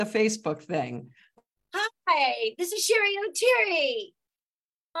Facebook thing. Hi, this is Cheri Oteri.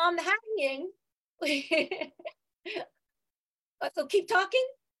 Hanging. So keep talking?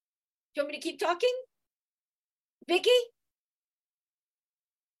 Do you want me to keep talking? Vicki?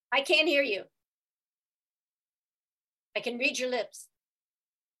 I can't hear you. I can read your lips.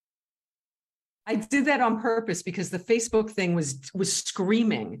 I did that on purpose because the Facebook thing was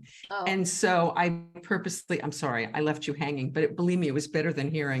screaming. Oh. And so I purposely, I'm sorry, I left you hanging, but believe me, it was better than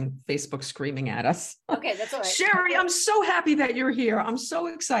hearing Facebook screaming at us. Okay, that's all right. Cheri, I'm so happy that you're here. I'm so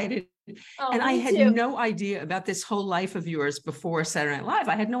excited. Oh, and I had too. no idea about this whole life of yours before Saturday Night Live.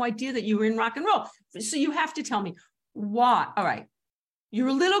 I had no idea that you were in rock and roll. So you have to tell me why. All right. You're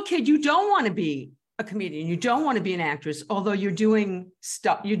a little kid. You don't want to be a comedian. You don't want to be an actress, although you're doing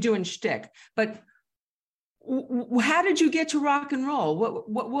stuff, you're doing shtick. But how did you get to rock and roll?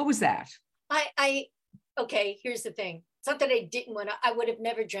 What was that? Okay, here's the thing. It's not that I didn't want to, I would have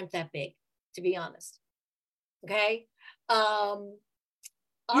never dreamt that big, to be honest. Okay. You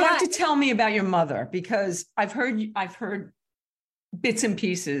have to tell me about your mother, because I've heard bits and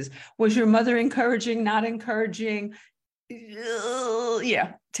pieces. Was your mother encouraging, not encouraging?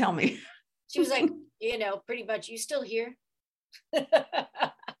 Yeah, tell me. She was like, pretty much, you still here? I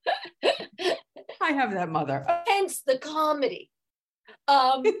have that mother. Hence the comedy.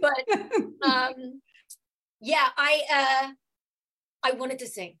 Yeah, I wanted to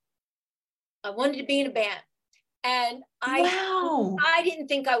sing. I wanted to be in a band. And I didn't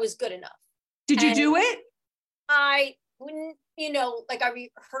think I was good enough. Did you do it? I wouldn't,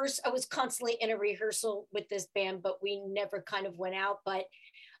 I was constantly in a rehearsal with this band, but we never kind of went out. But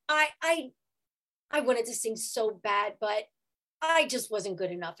I wanted to sing so bad, but I just wasn't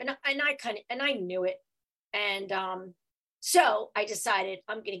good enough. And I knew it. And so I decided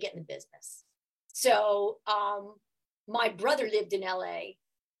I'm going to get in the business. So my brother lived in LA,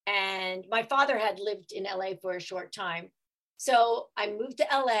 and my father had lived in LA for a short time. So I moved to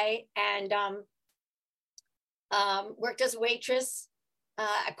LA and worked as a waitress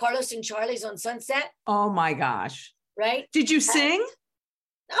at Carlos and Charlie's on Sunset. Oh my gosh. Right? Did you sing?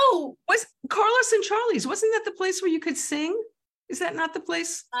 No. Was Carlos and Charlie's, wasn't that the place where you could sing? Is that not the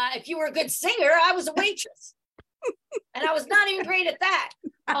place? If you were a good singer, I was a waitress. And I was not even great at that.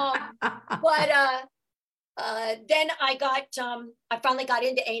 Then I finally got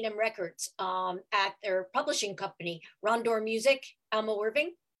into A&M Records at their publishing company, Rondor Music, Alma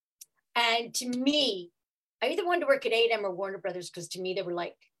Irving. And to me, I either wanted to work at A&M or Warner Brothers, because to me,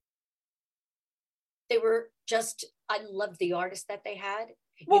 I loved the artists that they had.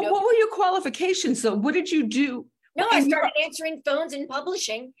 Well, what were your qualifications though? What did you do? No, I started answering phones and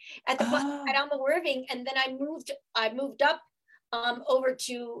publishing at Alma Irving, and then I moved up over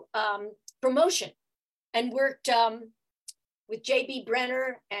to promotion and worked with JB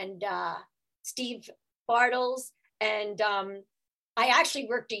Brenner and Steve Bartles, and I actually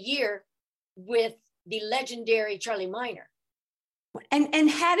worked a year with the legendary Charlie Minor. And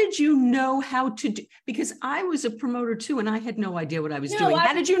how did you know how to do? Because I was a promoter too, and I had no idea what I was doing.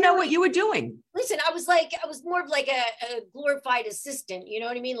 How did you know what you were doing? Listen, I was more of like a glorified assistant. You know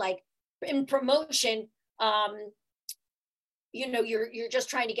what I mean? Like in promotion, you're just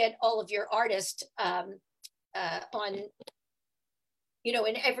trying to get all of your artists on,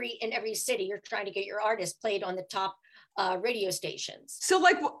 in every city, you're trying to get your artists played on the top radio stations. So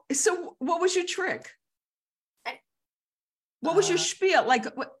what was your trick? What was your spiel?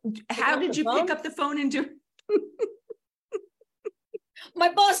 How did you pick up the phone and do?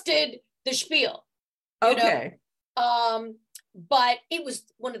 My boss did the spiel. Okay. But it was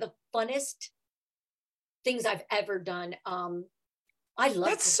one of the funnest things I've ever done. I love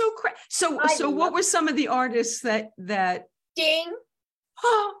that's it. So crazy. So what were some of the artists that Sting,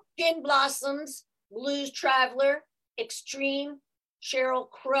 Gin Blossoms, Blues Traveler, Extreme, Sheryl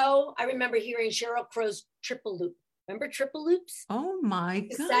Crow. I remember hearing Sheryl Crow's Triple Loop. Remember Triple Loops? Oh my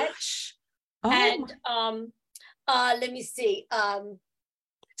gosh. And let me see.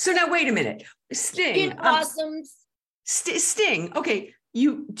 So now wait a minute. Sting. Gin Blossoms. Sting. Okay.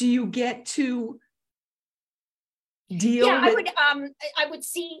 Do you get to deal with...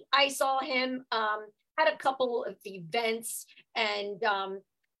 I saw him at a couple of events, and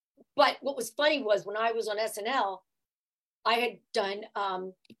but what was funny was when I was on SNL, I had done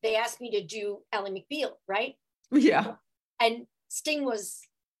they asked me to do Ally McBeal, right? Yeah. And Sting was,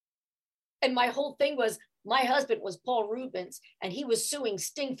 and my whole thing was, my husband was Paul Rubens, and he was suing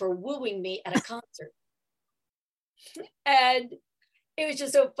Sting for wooing me at a concert. And it was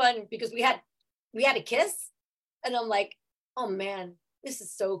just so fun because we had a kiss, and I'm like, oh man, this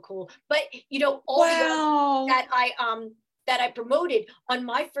is so cool. But all the that that I promoted on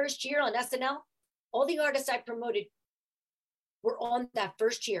my first year on SNL, all the artists I promoted were on that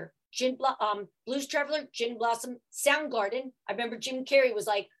first year. Blues Traveler, Gin Blossom, Soundgarden. I remember Jim Carrey was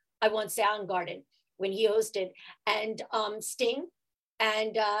like, I want Soundgarden when he hosted, and Sting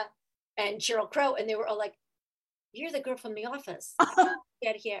and Sheryl Crow, and they were all like, you're the girl from The Office.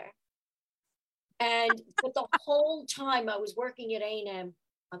 Get here. But the whole time I was working at A&M,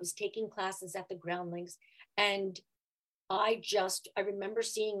 I was taking classes at the Groundlings, and I remember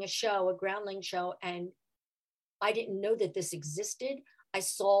seeing a Groundling show, and I didn't know that this existed. I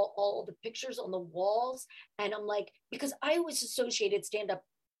saw all the pictures on the walls, and I'm like, because I always associated stand-up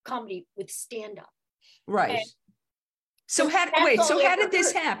comedy with stand-up. Right. And so how did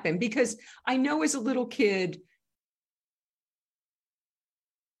this happen? Because I know as a little kid,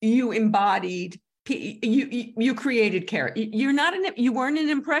 you embodied, you created character. You weren't an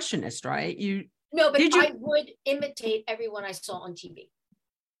impressionist, right? No, but I would imitate everyone I saw on TV.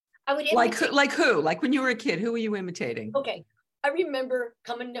 I would imitate, like who? Like when you were a kid, who were you imitating? Okay, I remember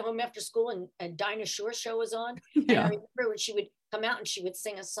coming home after school and Dinah Shore's show was on. Yeah. And I remember when she would come out and she would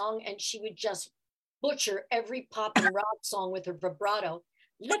sing a song, and she would just butcher every pop and rock song with her vibrato.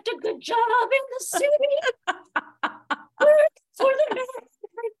 Left a good job in the city. For the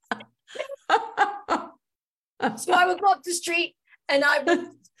So I would go up the street and I would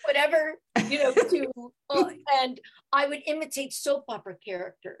whatever, and I would imitate soap opera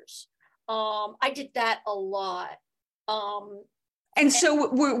characters. I did that a lot. And so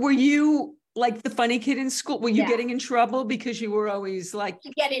were you like the funny kid in school? Were you getting in trouble because you were always like...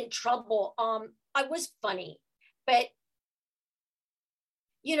 To get in trouble. I was funny, but,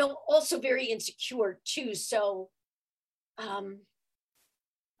 also very insecure too. So,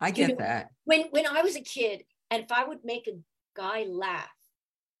 I get that. When I was a kid, and if I would make a guy laugh,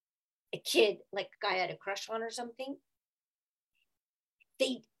 a kid, like a guy I had a crush on or something,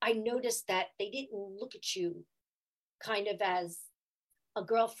 I noticed that they didn't look at you kind of as a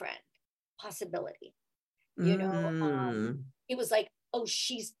girlfriend possibility. It was like, oh,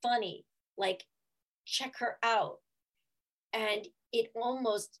 she's funny. Like, check her out. And it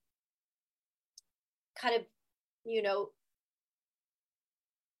almost kind of,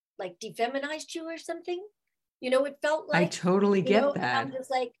 like defeminized you or something. It felt like... I totally get that. I'm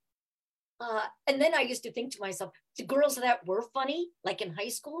just like, and then I used to think to myself, the girls that were funny, like in high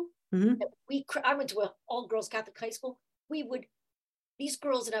school, I went to an all-girls Catholic high school. These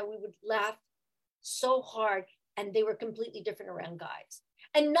girls and we would laugh so hard, and they were completely different around guys.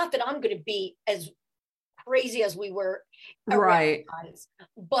 And not that I'm going to be as crazy as we were around guys,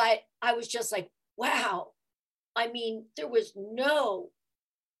 but I was just like, wow. I mean, there was no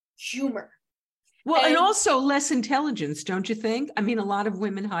humor. Well, and also less intelligence, don't you think? I mean, a lot of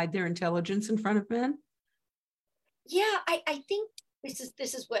women hide their intelligence in front of men. Yeah, I think this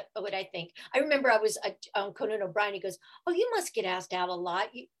is what I think. I remember I was on Conan O'Brien. He goes, "Oh, you must get asked out a lot."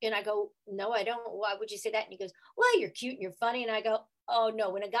 And I go, "No, I don't. Why would you say that?" And he goes, "Well, you're cute and you're funny." And I go, "Oh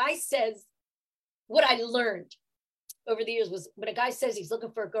no." When a guy says, what I learned over the years was, when a guy says he's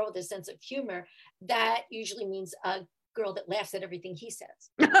looking for a girl with a sense of humor, that usually means a girl that laughs at everything he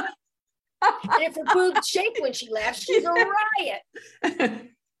says. And if her boobs shake when she laughs, she's a riot.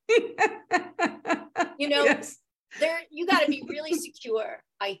 Yes. You got to be really secure,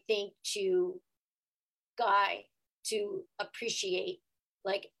 I think, to appreciate,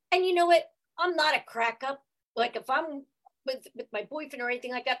 like, and you know what? I'm not a crack up. Like, if I'm with my boyfriend or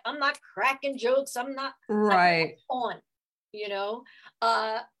anything like that, I'm not cracking jokes. I'm not on,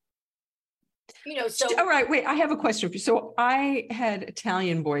 so. All right, wait, I have a question for you. So I had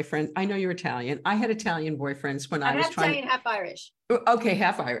Italian boyfriend. I know you're Italian. I had Italian boyfriends when I was trying. Italian, half Irish. Okay,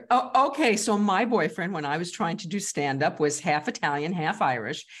 half Irish. Oh, okay. So my boyfriend, when I was trying to do stand-up, was half Italian, half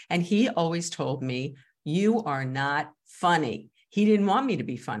Irish. And he always told me, you are not funny. He didn't want me to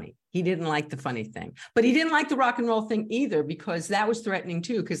be funny. He didn't like the funny thing, but he didn't like the rock and roll thing either, because that was threatening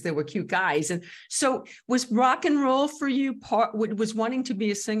too, because they were cute guys. And so was rock and roll for you was wanting to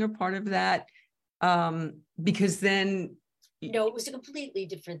be a singer part of that? Because then... No, it was a completely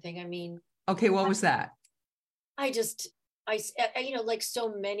different thing. I mean... Okay, what was that? I like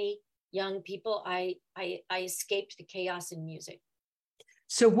so many young people, I escaped the chaos in music.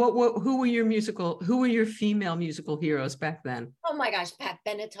 So who were your female musical heroes back then? Oh my gosh, Pat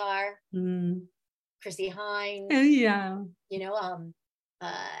Benatar, Chrissy Hines. Yeah.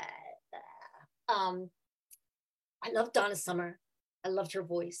 I loved Donna Summer. I loved her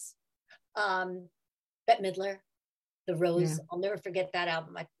voice. Bette Midler, The Rose. Yeah. I'll never forget that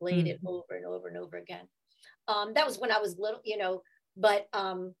album. I played it over and over and over again. That was when I was little, but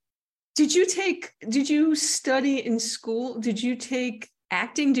Did you study in school? Did you take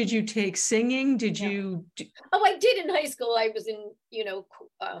acting? Did you take singing? Did you? Oh, I did in high school. I was in,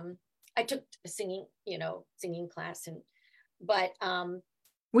 I took a singing class but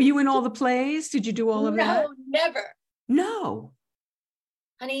were you in all the plays? Did you do all of that? No, never. No.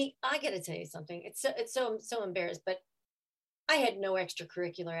 Honey, I got to tell you something. I'm so embarrassed, but I had no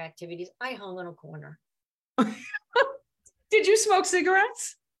extracurricular activities. I hung on a corner. Did you smoke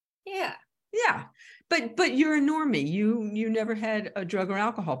cigarettes? Yeah. Yeah. But you're a normie. You never had a drug or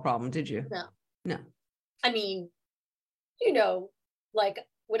alcohol problem, did you? No. No. I mean, like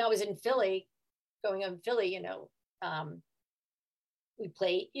when I was in Philly, growing up in Philly, we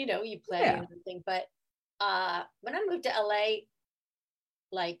play, you play and everything. But when I moved to LA,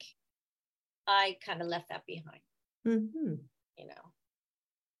 like I kind of left that behind. Mm-hmm.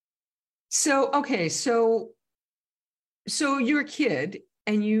 So, okay. So you're a kid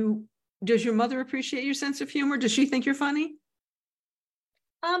and does your mother appreciate your sense of humor? Does she think you're funny?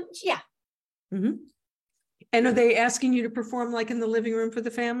 Yeah. Mm-hmm. And are they asking you to perform like in the living room for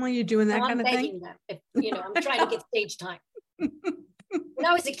the family? You doing that kind of thing? I'm begging them. If, I'm trying to get stage time. When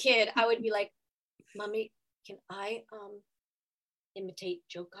I was a kid, I would be like, Mommy, can I imitate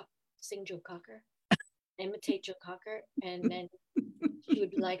sing Joe Cocker? Imitate Joe Cocker? And then she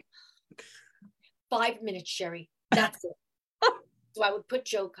would be like, 5 minutes, Cheri. That's it. So I would put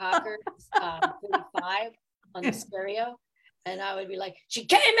Joe Cocker's 45 on the stereo. And I would be like, she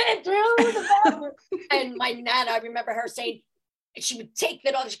came in through the bathroom. And my Nana, I remember her saying, she would take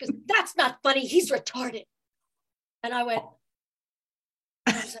that off. She goes, that's not funny. He's retarded. And I went,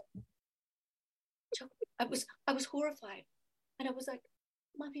 I was horrified. And I was like,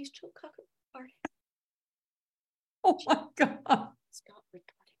 Mommy's Joe Cocker retarded. Oh my God. It's not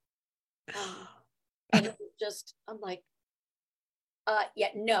retarded. And it was just, I'm like,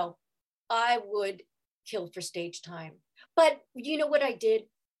 no, I would kill for stage time. But you know what I did?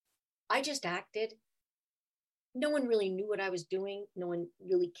 I just acted. No one really knew what I was doing. No one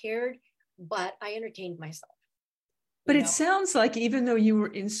really cared, but I entertained myself. But it sounds like even though you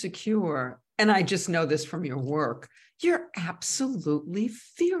were insecure, and I just know this from your work, you're absolutely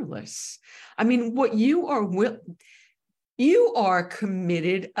fearless. I mean, what you are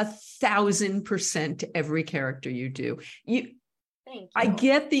committed 1,000% to every character you do. Thank you. I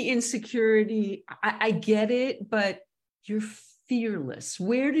get the insecurity. I get it, but you're fearless.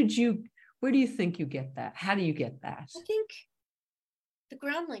 Where do you think you get that? How do you get that? I think the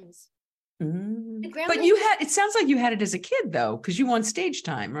Groundlings. Mm. The Groundlings. But it sounds like you had it as a kid though, because you won stage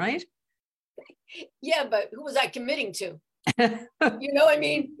time, right? Yeah, but who was I committing to? You know what I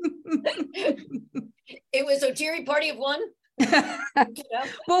mean? It was Oteri Party of One.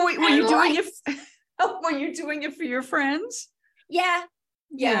 Well, were you doing it? Were you doing it for your friends? Yeah,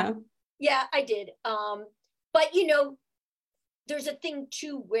 I did. But there's a thing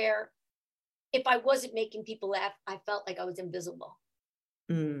too where if I wasn't making people laugh, I felt like I was invisible.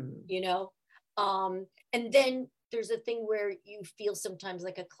 And then there's a thing where you feel sometimes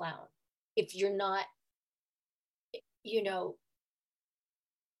like a clown if you're not,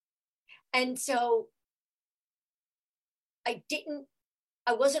 and so I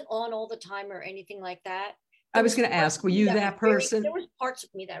wasn't on all the time or anything like that. I was going to ask, were you that person? There was parts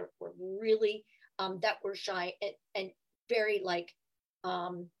of me that were really, that were shy and very like,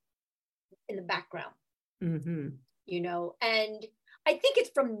 in the background, and I think it's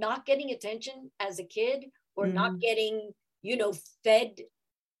from not getting attention as a kid or not getting, fed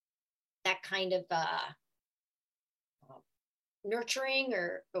that kind of nurturing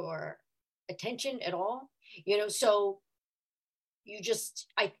or attention at all, so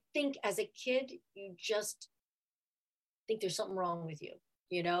I think as a kid, you just think there's something wrong with you,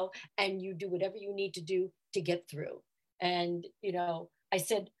 and you do whatever you need to do to get through. And, I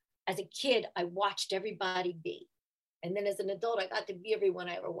said, as a kid, I watched everybody be. And then as an adult, I got to be everyone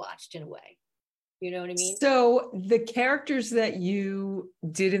I ever watched in a way. You know what I mean? So the characters that you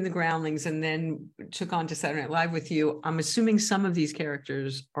did in the Groundlings and then took on to Saturday Night Live with you, I'm assuming some of these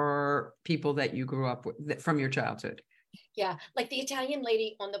characters are people that you grew up with from your childhood. Yeah, like the Italian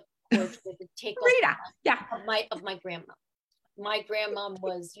lady on the porch with the takeoff Rita, yeah, of my grandma. My grandma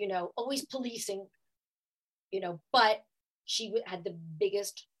was, always policing, but she had the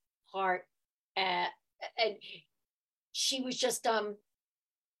biggest heart, and she was just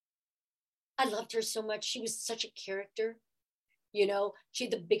I loved her so much. She was such a character, she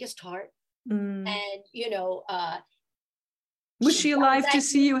had the biggest heart. And was she alive to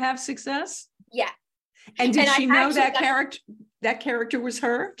see you have success? Yeah. And did she know that character was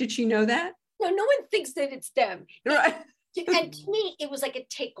her? Did she know that? No one thinks that it's them. Right. And to me, it was like a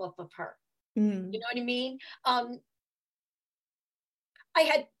takeoff of her. You know what I mean? I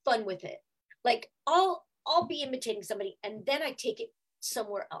had fun with it. Like I'll be imitating somebody and then I take it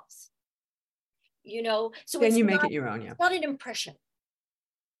somewhere else. You know, so then it's you make it your own. It's not an impression.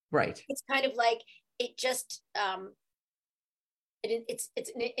 Right. It's kind of like it just it's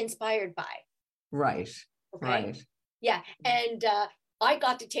inspired by. Right. Okay? Right. Yeah. And I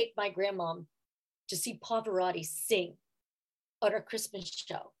got to take my grandmom to see Pavarotti sing at our Christmas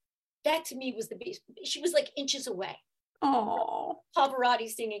show. That to me was the best. She was like inches away. Oh, Pavarotti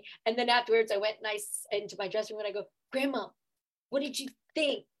singing. And then afterwards I went into my dressing room and I go, Grandma, what did you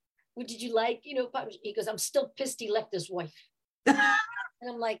think? What did you like? You know, he goes, I'm still pissed he left his wife. And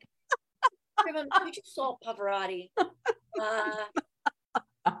I'm like, Grandma, you just saw Pavarotti.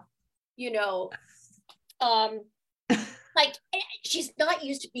 You know, like she's not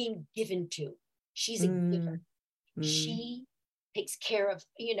used to being given to. She's a giver. She takes care of,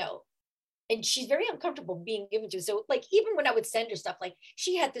 you know, and she's very uncomfortable being given to. So like, even when I would send her stuff, like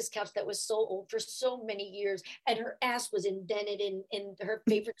she had this couch that was so old for so many years and her ass was indented in her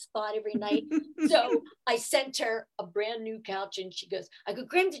favorite spot every night. So I sent her a brand new couch and she goes, I go,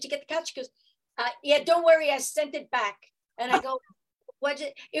 Graham, did you get the couch? She goes, yeah, don't worry. I sent it back. And I go, what?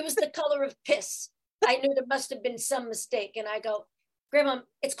 It was the color of piss. I knew there must have been some mistake. And I go, Grandma,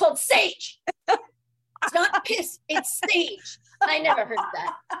 it's called sage. It's not piss, it's sage. I never heard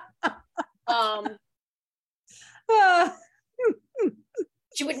that.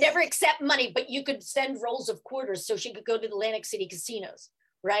 She would never accept money, but you could send rolls of quarters so she could go to the Atlantic City casinos,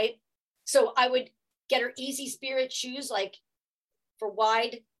 right? So I would get her Easy Spirit shoes, like for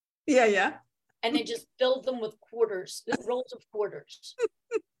wide. Yeah. And then just fill them with quarters, rolls of quarters.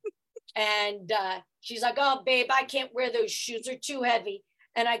 And she's like, oh, babe, I can't wear those shoes. They're too heavy.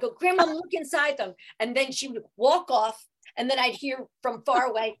 And I go, Grandma, look inside them. And then she would walk off. And then I'd hear from far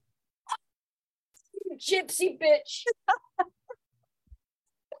away, gypsy bitch.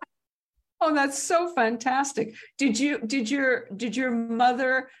 Oh, that's so fantastic. Did your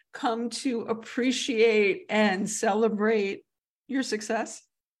mother come to appreciate and celebrate your success?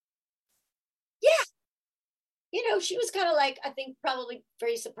 Yeah. You know, she was kind of like, I think probably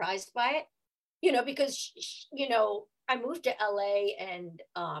very surprised by it, you know, because, you know, I moved to LA and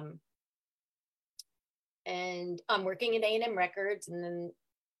I'm working at A&M Records and then,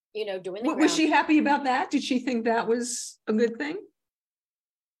 you know, doing the Was she happy about that? Did she think that was a good thing?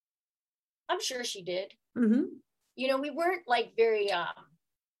 I'm sure she did. Mm-hmm. You know, we weren't like very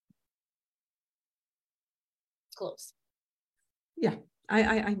close. Yeah,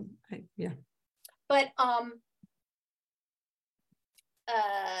 I yeah. But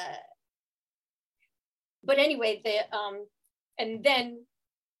but anyway, and then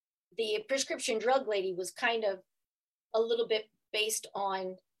the prescription drug lady was kind of a little bit based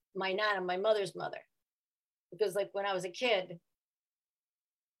on my nana, my mother's mother, because like when I was a kid,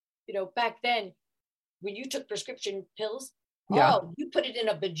 you know, back then when you took prescription pills, yeah. Oh, you put it in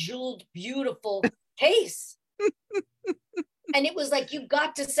a bejeweled, beautiful case. And it was like you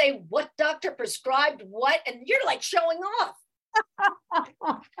got to say what doctor prescribed what, and you're like showing off.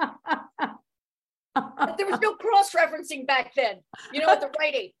 But there was no cross-referencing back then, you know, at the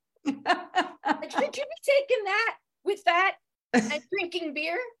writing. Like, should you be taking that with that and drinking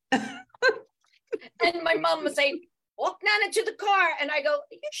beer? And my mom would say, walk Nana to the car. And I go, are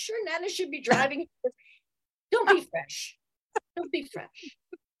you sure Nana should be driving? Don't be fresh. Don't be fresh.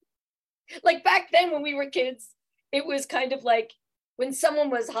 Like back then when we were kids, it was kind of like when someone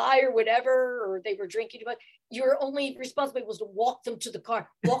was high or whatever, or they were drinking too much, your only responsibility was to walk them to the car,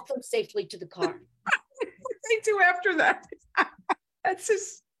 walk them safely to the car. They do after that. That's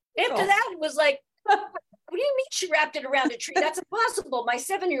just after that it was like, what do you mean she wrapped it around a tree? That's impossible. My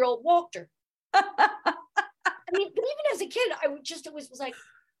 7-year-old walked her. I mean, but even as a kid, I would just always was like,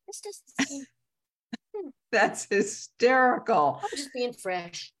 this doesn't seem. That's hysterical. I'm just being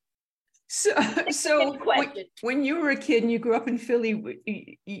fresh. So when you were a kid and you grew up in Philly,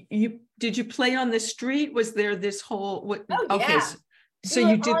 you did you play on the street? Was there this whole what? Oh, okay, yeah. So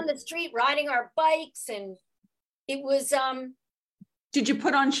we you were did on the street riding our bikes, and it was Did you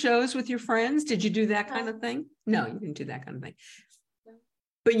put on shows with your friends? Did you do that kind of thing? No, you didn't do that kind of thing. No.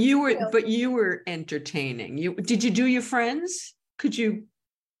 But you were entertaining. Did you do your friends? Could you?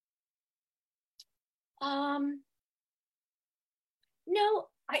 No,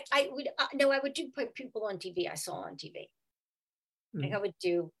 I would no, I would do put people on TV. I saw on TV. Like I would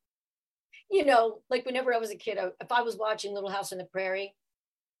do, you know, like whenever I was a kid, if I was watching Little House on the Prairie,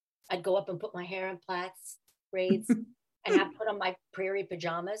 I'd go up and put my hair in plaits, braids, and I'd put on my prairie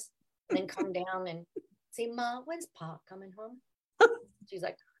pajamas, and then come down and say, Ma, when's Pa coming home? She's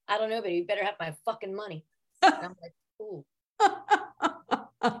like, I don't know, but you better have my fucking money. And I'm like, ooh.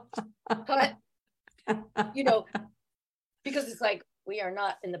 But, you know, because it's like, we are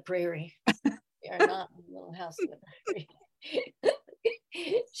not in the prairie. We are not in a little house in the prairie.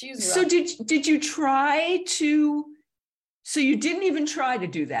 She's rough. So did you try to, so you didn't even try to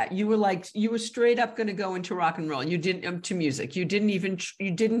do that. You were like, you were straight up going to go into rock and roll. You didn't to music. You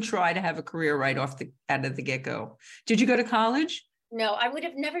didn't try to have a career right off out of the get-go. Did you go to college? No, I would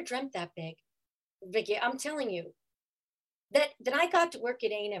have never dreamt that big, Vicki. I'm telling you that I got to work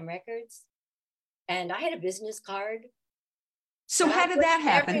at A&M Records, and I had a business card. So how did that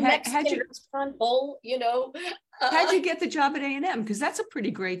happen? How'd you restaurant bowl, you know? How'd you get the job at A&M? Because that's a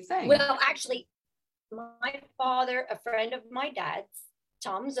pretty great thing. Well, actually, my father, a friend of my dad's,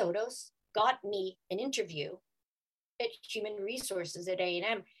 Tom Zotos, got me an interview at Human Resources at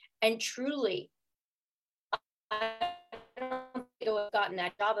A&M, and truly, I don't think I would have gotten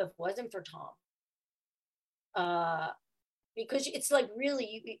that job if it wasn't for Tom. Because it's like,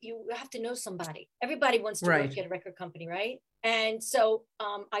 really, you have to know somebody. Everybody wants to work at a record company, right? And so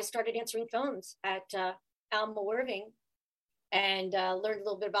I started answering phones at Alma Irving and learned a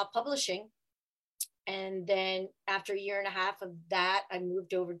little bit about publishing. And then after a year and a half of that, I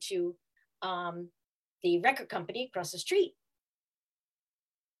moved over to the record company across the street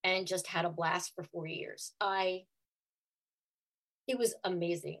and just had a blast for 4 years. It was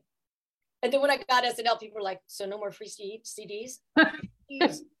amazing. And then when I got SNL, people were like, so no more free CDs?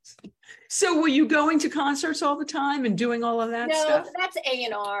 So were you going to concerts all the time and doing all of that stuff? No, that's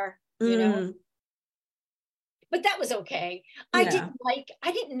A&R, you know. But that was okay. Yeah.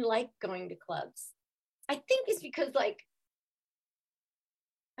 I didn't like going to clubs. I think it's because, like,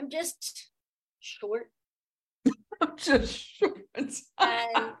 I'm just short. I'm just short. And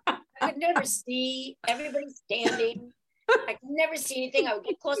I could never see everybody standing. I could never see anything. I would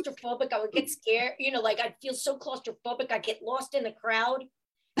get claustrophobic. I would get scared. You know, like, I'd feel so claustrophobic. I'd get lost in the crowd,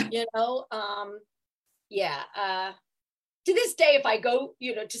 you know. To this day, if I go,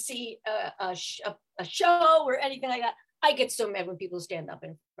 you know, to see a show or anything like that, I get so mad when people stand up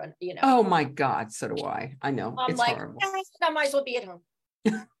in front, you know. Oh my God, so do I. I know. I'm it's like, horrible. I might as well be at home.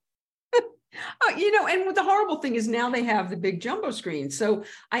 You know, and the horrible thing is now they have the big jumbo screen. So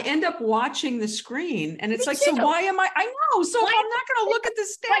I end up watching the screen and it's like, so why am I know. So I'm not going to look at the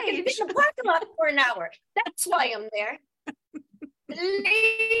stage. I can be in the parking lot for an hour. That's why I'm there.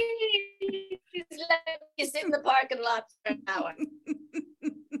 Please let me sit in the parking lot for an hour.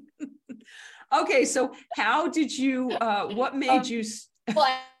 Okay, so how did you, what made you?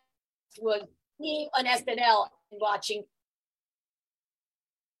 Was being on SNL and watching.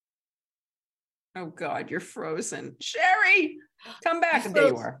 Oh God, you're frozen. Cheri, come back. There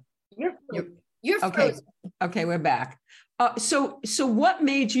you are. You're frozen. Okay, we're back. So what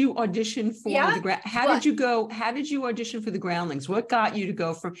made you audition for how did you audition for the Groundlings? What got you to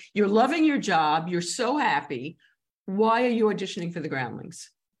go from, you're loving your job, you're so happy. Why are you auditioning for the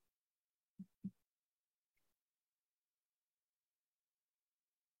Groundlings?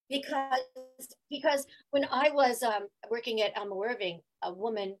 Because when I was working at Alma Irving, a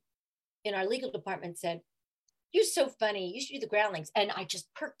woman in our legal department said, "You're so funny, you should do the Groundlings." And I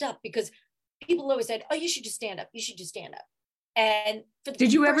just perked up because people always said, "Oh, you should just stand up. You should just stand up." And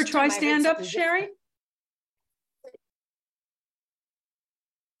did you ever try stand up, Cheri?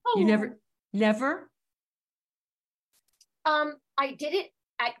 Oh. You never? I did it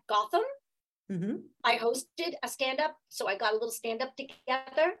at Gotham. Mm-hmm. I hosted a stand up, so I got a little stand up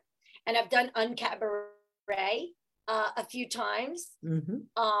together, and I've done Uncabaret a few times. Mm-hmm.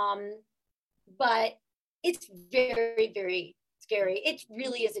 But it's very, very scary. It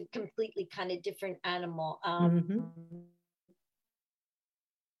really is a completely kind of different animal. Oh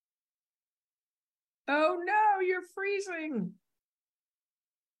no, you're freezing.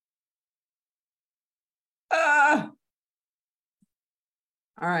 All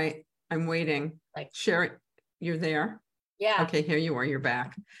right, I'm waiting. Like, Cheri, you're there? Yeah. Okay, here you are, you're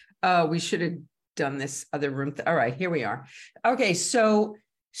back. We should have done this other room. All right, here we are. Okay, so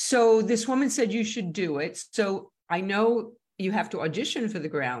this woman said you should do it. So I know you have to audition for the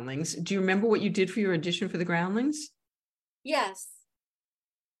Groundlings. Do you remember what you did for your audition for the Groundlings? Yes.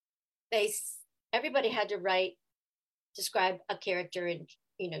 Everybody had to describe a character in,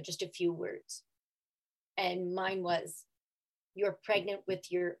 you know, just a few words. And mine was, "You're pregnant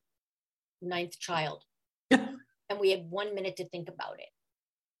with your 9th child." And we had 1 minute to think about it.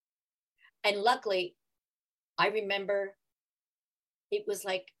 And luckily, I remember it was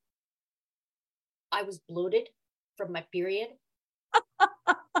like I was bloated from my period.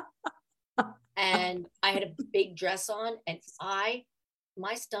 and I had a big dress on, and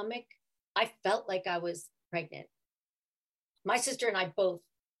my stomach, I felt like I was pregnant. My sister and I both,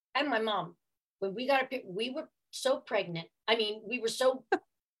 and my mom, when we got we were so pregnant. I mean, we were so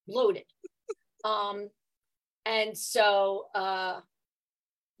bloated. And so,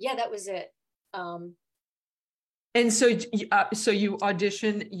 yeah, that was it. And so, so you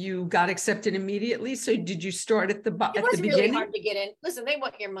auditioned, you got accepted immediately. So did you start at the beginning? It wasn't really hard to get in. Listen, they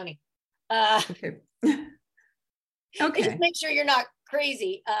want your money. Okay. Okay. Just make sure you're not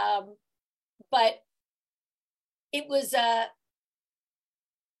crazy. But it was, I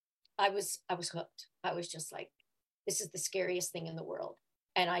was hooked. I was just like, this is the scariest thing in the world.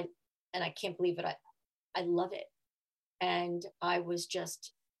 And I can't believe it. I love it. And I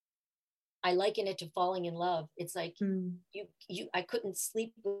liken it to falling in love. It's like I couldn't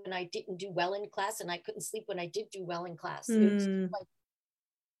sleep when I didn't do well in class, and I couldn't sleep when I did do well in class. It was like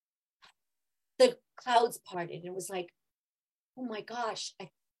the clouds parted, and it was like, oh my gosh, I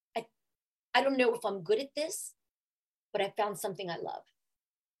don't know if I'm good at this, but I found something I love.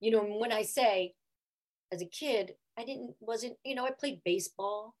 You know, when I say, as a kid, I played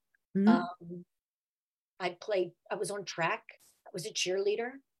baseball. I was on track. I was a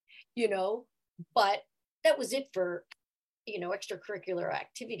cheerleader, you know, but that was it for, you know, extracurricular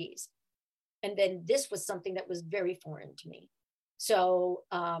activities. And then this was something that was very foreign to me. So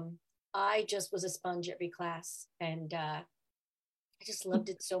I just was a sponge every class, and I just loved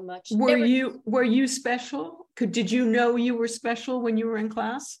it so much. Were you special? Did you know you were special when you were in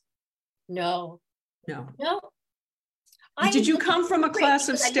class? No. Did you come from a class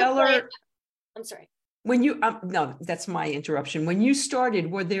of stellar? I'm sorry. When you no, that's my interruption. When you started,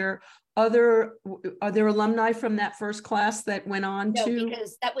 were there other alumni from that first class that went on to? No,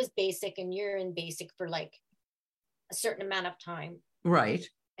 because that was basic, and you're in basic for like a certain amount of time. Right.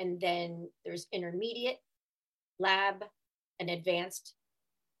 And then there's intermediate, lab, and advanced,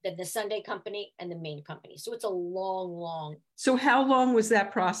 then the Sunday company and the main company. So it's a long. So how long was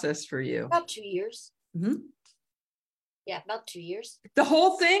that process for you? About 2 years. Yeah, about 2 years. The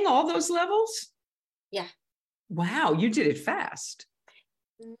whole thing, all those levels? Yeah. Wow, you did it fast.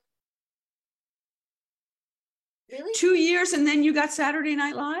 Really? 2 years, and then you got Saturday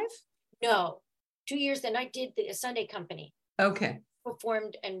Night Live? No, 2 years. Then I did the Sunday company. Okay.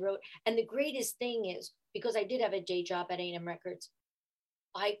 Performed and wrote. And the greatest thing is, because I did have a day job at A&M Records,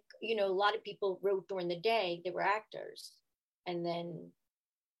 a lot of people wrote during the day. They were actors, and then,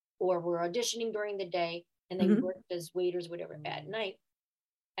 or were auditioning during the day, and then worked as waiters, whatever, at night.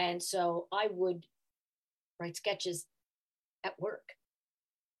 And so I would write sketches at work.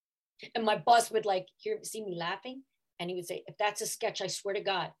 And my boss would see me laughing, and he would say, if that's a sketch, I swear to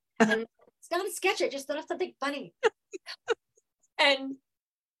God. And it's not a sketch, I just thought of something funny. And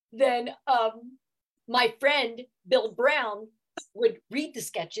then my friend, Bill Brown, would read the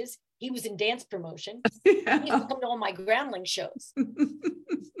sketches. He was in dance promotion. He used to come to all my groundling shows.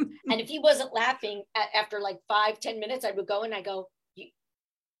 And if he wasn't laughing after like 5-10 minutes, I would go and I go, you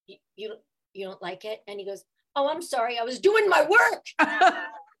don't like it? And he goes, oh, I'm sorry, I was doing my work.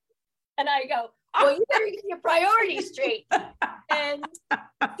 And I go, well, you better get your priorities straight. And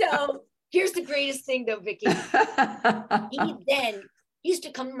so here's the greatest thing though, Vicki. He used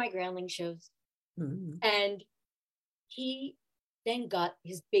to come to my groundling shows. And he then got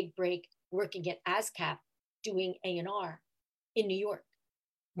his big break working at ASCAP doing A&R in New York.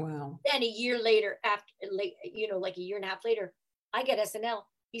 Wow. Then a year later, like a year and a half later, I get SNL.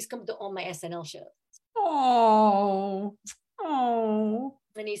 He's come to all my SNL shows. Oh.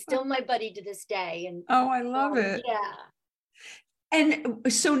 And he's still my buddy to this day. And I love it. Yeah. And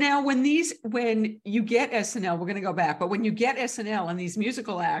so now when you get SNL, we're going to go back, but when you get SNL and these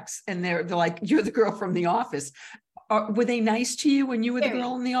musical acts and they're like, you're the girl from The Office, were they nice to you when you were the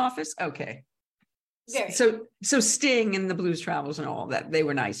girl in The Office? Okay. Very. So Sting and the Blues Travels and all that, they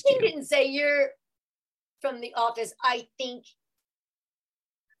were nice to you. He didn't say you're from The Office. I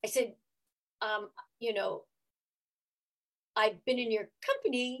said, I've been in your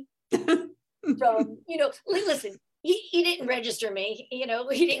company from, listen, he didn't register me,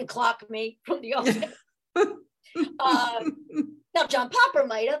 he didn't clock me from The Office. Now John Popper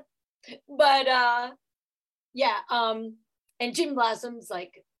might have, but and Jim Blossom's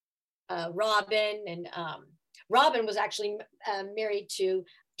like Robin, and Robin was actually married to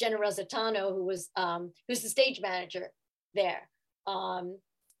Jenna Rosatano, who's the stage manager there. But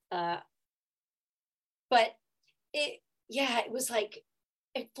it was like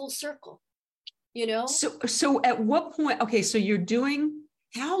a full circle, So at what point, okay, so you're doing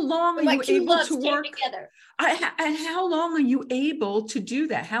How long are My you two able loves to came work? together. And how long are you able to do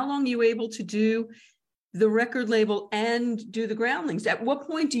that? How long are you able to do the record label and do the Groundlings? At what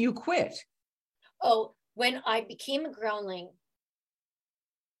point do you quit? Oh, when I became a groundling,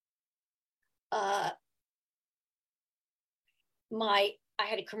 I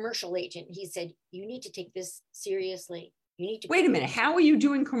had a commercial agent. He said, "You need to take this seriously. You need to." Wait a minute. How are you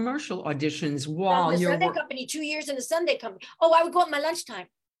doing commercial auditions while the you're Sunday company, 2 years in the Sunday company. Oh, I would go at my lunchtime.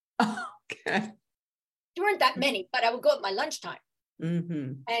 Okay. There weren't that many, but I would go at my lunchtime.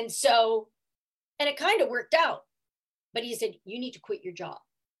 Mm-hmm. And so, and it kind of worked out. But he said, "You need to quit your job."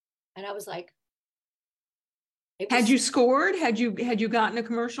 And I was like, Had you scored? Had you gotten a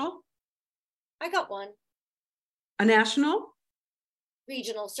commercial? I got one. A national?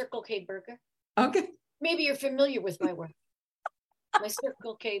 Regional Circle K burger. Okay. Maybe you're familiar with my work. My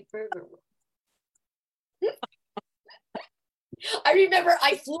Circle K burger work. I remember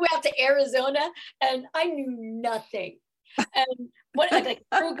I flew out to Arizona and I knew nothing. And what like the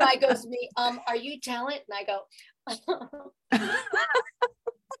crew guy goes to me, "Are you talent?" And I go,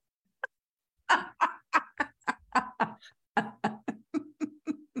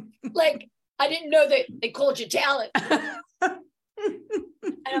 like, I didn't know that they called you talent. And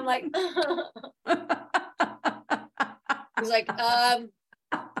I'm like, he's like, "I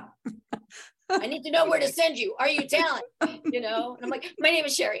need to know where to send you. Are you talent?" And I'm like, "My name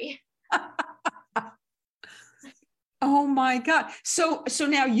is Cheri." Oh my God. So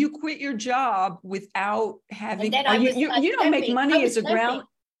now you quit your job without having, you don't make money as a ground.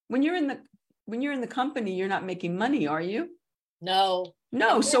 When you're in the company, you're not making money, are you? No.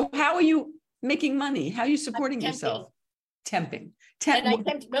 So how are you making money? How are you supporting yourself? Temping. And I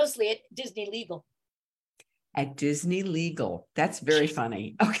temped mostly at Disney Legal. At Disney Legal. That's very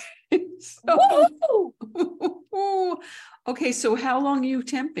funny. Okay. So, okay. So how long are you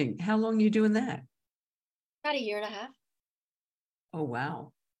temping? How long are you doing that? About a year and a half. Oh,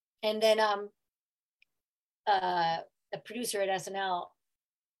 wow. And then a producer at SNL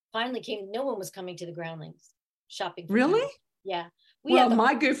finally came. No one was coming to the Groundlings shopping. Really? Yeah. Well,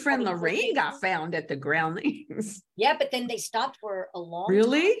 my good friend Lorraine got found at the Groundlings. Yeah, but then they stopped for a long time.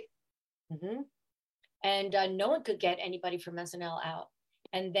 Really? Mm-hmm. And no one could get anybody from SNL out.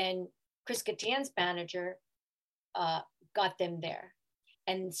 And then Chris Kattan's manager got them there.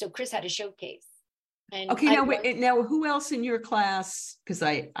 And so Chris had a showcase. And okay, now who else in your class? Because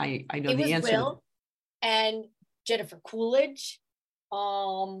I know the answer. Will and Jennifer Coolidge,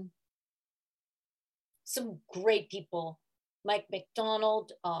 some great people, Mike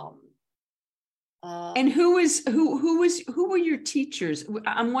McDonald. And who were your teachers?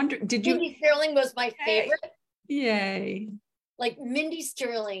 I'm wondering, did you? Mindy Sterling was my favorite. Yay! Like Mindy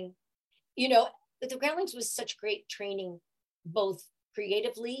Sterling, the Groundlings was such great training, both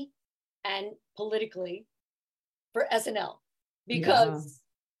creatively and politically, for SNL, because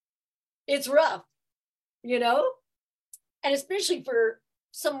it's rough, and especially for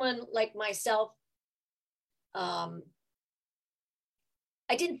someone like myself. I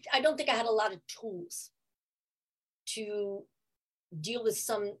don't think I had a lot of tools to deal with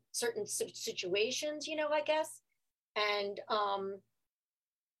some certain situations, I guess. And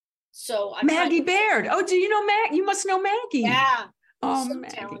so Maggie Baird. Oh, do you know Mag? You must know Maggie. Yeah. Oh, so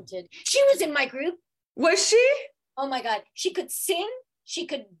Maggie. Talented. She was in my group. Was she? Oh my God. She could sing. She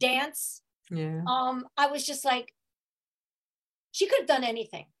could dance. Yeah. I was just like, she could have done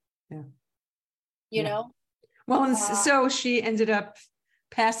anything. Yeah. You know? Well, and so she ended up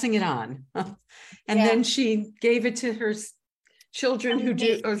passing it on. And then she gave it to her children who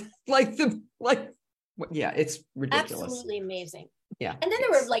do it's ridiculous. Absolutely amazing. Yeah. And then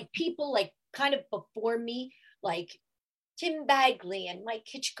there were like people like kind of before me, like Tim Bagley and Mike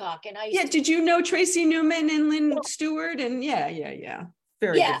Hitchcock. And did you know Tracy Newman and Lynn Stewart? And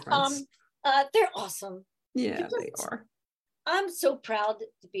very good friends. They're awesome. Yeah, they are. I'm so proud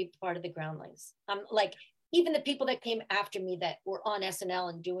to be part of the Groundlings. I'm like, even the people that came after me that were on SNL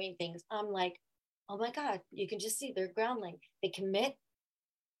and doing things, I'm like, oh my God, you can just see they're Groundling. They commit,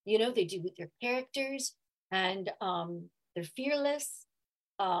 they do with their characters, and they're fearless.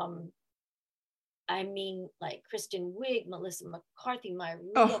 I mean, like Kristen Wiig, Melissa McCarthy, my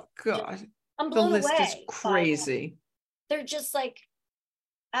oh God, I'm blown away. The list is crazy. They're just like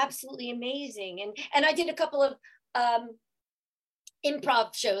absolutely amazing. And I did a couple of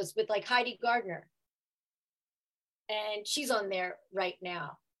improv shows with like Heidi Gardner, and she's on there right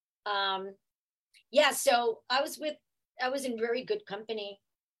now. So I was in very good company.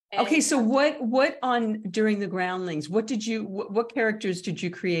 Okay, so what on during the Groundlings? What characters did you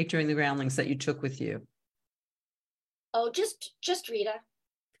create during the Groundlings that you took with you? Oh, just Rita.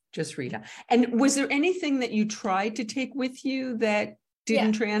 Just Rita. And was there anything that you tried to take with you that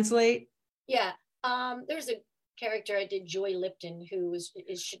didn't translate? Yeah. There's a character I did, Joy Lipton, who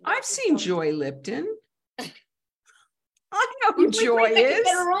I've seen Joy Lipton. I know who Joy is.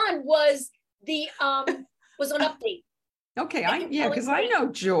 Get her on was on Update. Okay, because I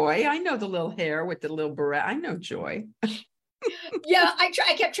know Joy. I know the little hair with the little beret. I know Joy. Yeah, I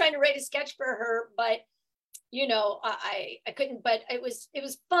kept trying to write a sketch for her, but I couldn't. But it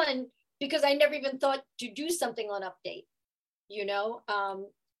was fun because I never even thought to do something on Update.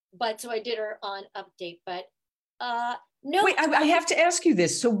 But so I did her on Update. But no. Wait, I have to ask you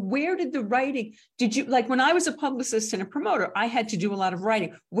this. So where did the writing, did you, like when I was a publicist and a promoter, I had to do a lot of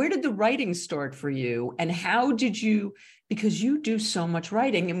writing. Where did the writing start for you? And how did you, because you do so much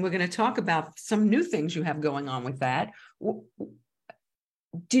writing, and we're going to talk about some new things you have going on with that.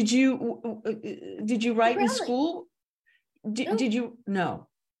 Did you write in school? Did you? No.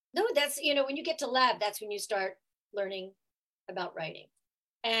 No, that's, when you get to lab, that's when you start learning about writing.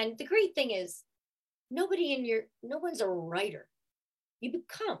 And the great thing is, no one's a writer. You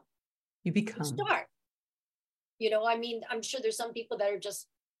become. You start. I'm sure there's some people that are just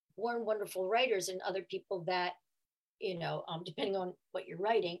born wonderful writers, and other people that, depending on what you're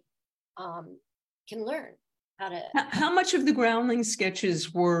writing, can learn how to. How much of the Groundling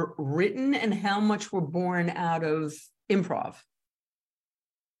sketches were written and how much were born out of improv?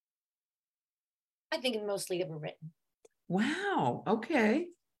 I think mostly they were written. Wow. Okay.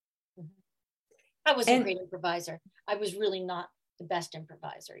 I was a great improviser. I was really not the best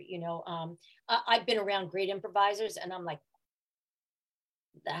improviser. I've been around great improvisers, and I'm like,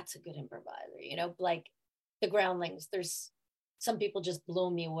 that's a good improviser. Like the Groundlings. There's some people just blow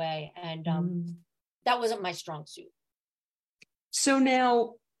me away, and that wasn't my strong suit. So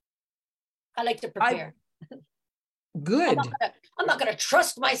now, I like to prepare. Good. I'm not gonna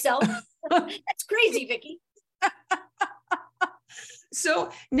trust myself. That's crazy, Vicki.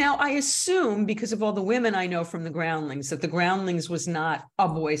 So now I assume, because of all the women I know from the Groundlings, that the Groundlings was not a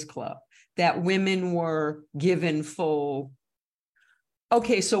boys' club, that women were given full.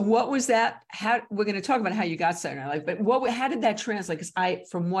 Okay, so what was that? How we're going to talk about how you got Saturday Night Live, but how did that translate? Because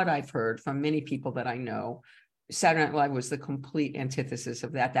from what I've heard from many people that I know, Saturday Night Live was the complete antithesis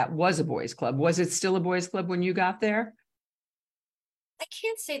of that. That was a boys' club. Was it still a boys' club when you got there? I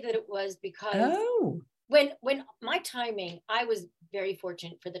can't say that it was, because when my timing, I was very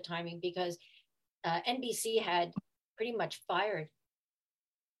fortunate for the timing, because NBC had pretty much fired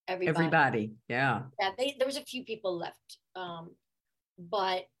everybody. Yeah. There was a few people left,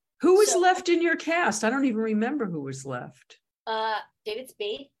 but who was left in your cast? I don't even remember who was left. David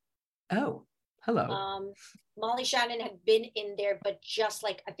Spade. Oh, hello. Molly Shannon had been in there, but just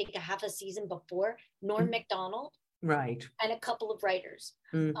like I think a half a season before. Norm Macdonald. Right. And a couple of writers.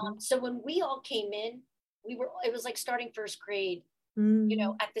 So when we all came in, it was like starting first grade,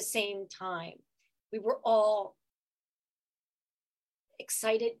 at the same time. We were all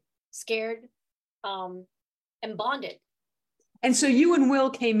excited, scared, and bonded. And so you and Will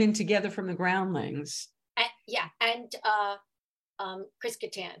came in together from the Groundlings. And Chris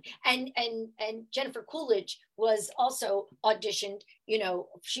Kattan and Jennifer Coolidge was also auditioned.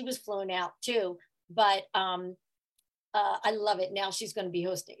 She was flown out too, but I love it. Now she's going to be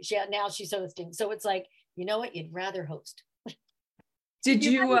hosting. Now she's hosting. So it's like, you know what? You'd rather host. Did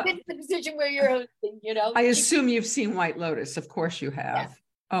you get to the position where you're hosting? I assume you've seen White Lotus. Of course you have. Yeah.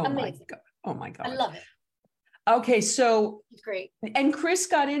 Oh Amazing. My God. Oh my God. I love it. Okay, so it's great. And Chris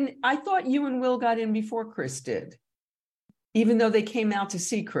got in. I thought you and Will got in before Chris did, even though they came out to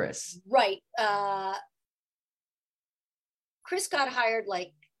see Chris. Right. Chris got hired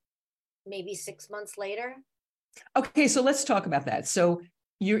like maybe 6 months later. Okay, so let's talk about that. So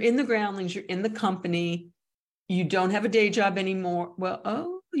you're in the Groundlings, you're in the company, you don't have a day job anymore.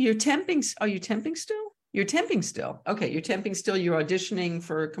 Well, you're temping. Are you temping still? You're temping still. Okay, you're temping still. You're auditioning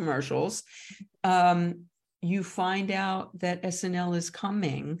for commercials. You find out that SNL is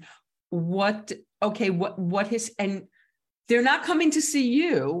coming. What and they're not coming to see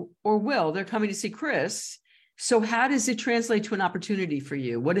you or Will, they're coming to see Chris. So how does it translate to an opportunity for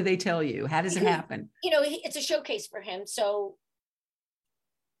you? What do they tell you? How does it happen? It's a showcase for him. So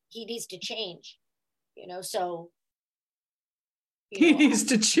he needs to change, so. He needs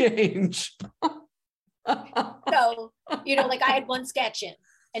to change. So, like I had one sketch in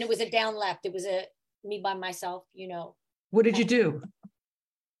and it was a down left. It was me by myself, What did you do?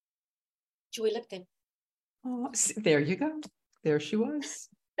 Joy Lipton. Oh, there you go. There she was.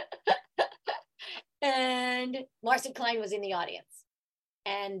 And Marcy Klein was in the audience.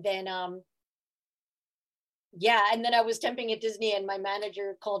 And then Yeah. And then I was temping at Disney and my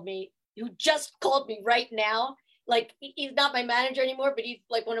manager called me, who just called me right now. Like he's not my manager anymore, but he's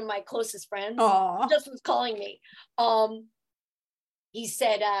like one of my closest friends. Oh, Just was calling me. He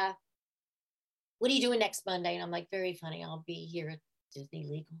said, what are you doing next Monday? And I'm like, very funny. I'll be here at Disney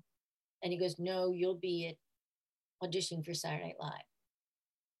Legal. And he goes, no, you'll be at auditioning for Saturday Night Live.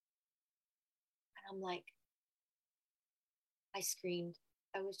 And I'm like, I screamed.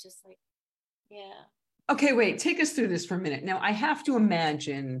 I was just like, yeah. okay. Wait, take us through this for a minute. Now, I have to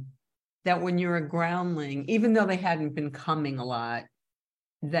imagine that when you're a groundling, even though they hadn't been coming a lot,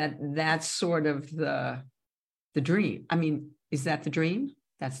 that's sort of the dream. I mean, is that the dream?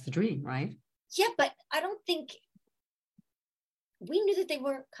 That's the dream, right? Yeah, but I don't think we knew that they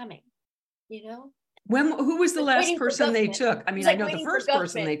weren't coming, you know? Who was the last person they Guffman. took? I mean, Like I know the first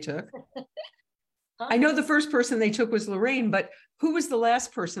person they took. Huh? I know the first person they took was Lorraine, but who was the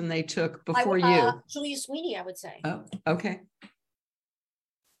last person they took before you? Julia Sweeney, I would say. Oh, okay.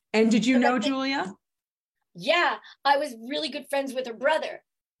 And did you know Julia? Yeah, I was really good friends with her brother,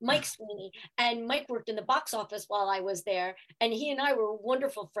 Mike Sweeney. And Mike worked in the box office while I was there. And he and I were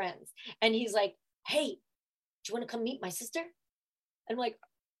wonderful friends. And he's like, hey, do you want to come meet my sister? And I'm like,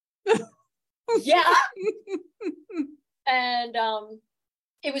 yeah. And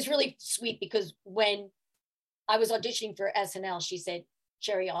it was really sweet because when I was auditioning for SNL, she said,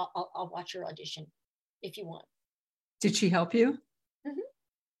 Cheri, I'll watch your audition if you want. Did she help you? Mm-hmm.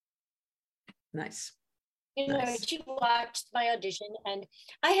 Nice. You know, nice. she watched my audition and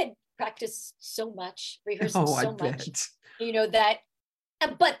I had practiced so much, rehearsing so much, you know, that,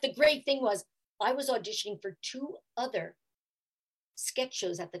 but the great thing was I was auditioning for 2 other sketch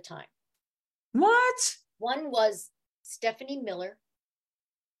shows at the time. What? One was Stephanie Miller.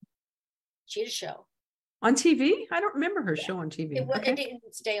 She had a show. On TV? I don't remember her show on TV. It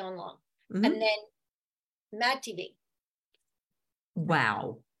didn't stay on long. Mm-hmm. And then Mad TV.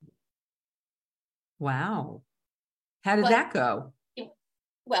 Wow. Wow. How did that go?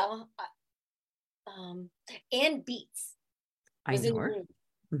 Ann Beats was in the room.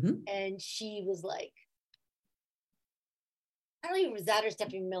 Mm-hmm. And she was like, I don't even know if it was that or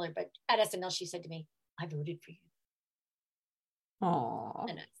Stephanie Miller, but at SNL, she said to me, I voted for you. Aww.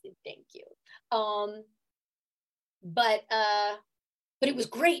 And I said, thank you. But it was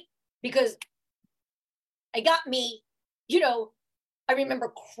great because it got me, you know, I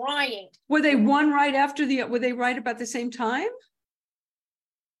remember crying. Were they were they right about the same time?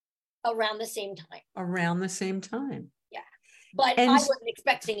 Around the same time. Around the same time. Yeah. But I wasn't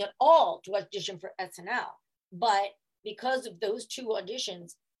expecting at all to audition for SNL. But because of those 2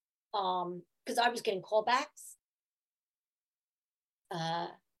 auditions, because I was getting callbacks.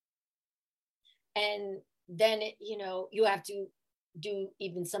 And then, you know, you have to do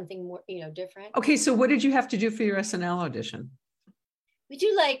even something more, you know, different. Okay, so what did you have to do for your SNL audition? We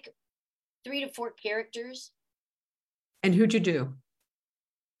do like 3 to 4 characters. And who'd you do?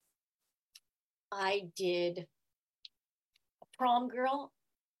 I did a prom girl,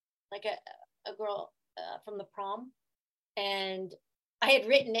 like a girl from the prom. And I had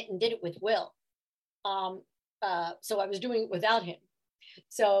written it and did it with Will. So I was doing it without him.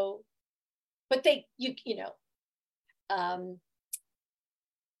 So, but you know, I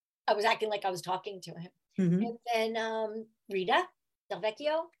was acting like I was talking to him. Mm-hmm. And then Rita Del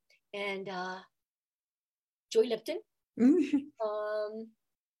Vecchio and Joy Lipton. Mm-hmm.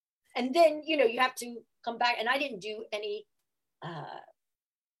 And then, you know, you have to come back. And I didn't do any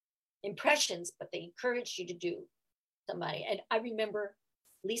impressions, but they encouraged you to do somebody. And I remember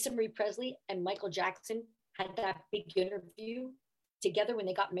Lisa Marie Presley and Michael Jackson had that big interview together when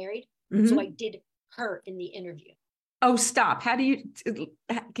they got married. Mm-hmm. So I did her in the interview. Oh, stop. How do you,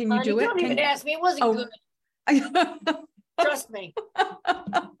 can you do it? Don't even ask me. It wasn't good. Trust me.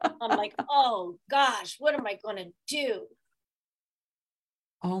 I'm like, oh gosh, what am I going to do?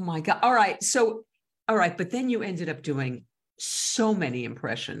 Oh my God. All right. So, all right. But then you ended up doing so many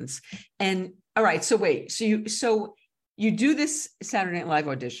impressions. And all right. So wait, so you do this Saturday Night Live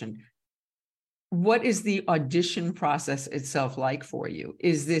audition. What is the audition process itself like for you?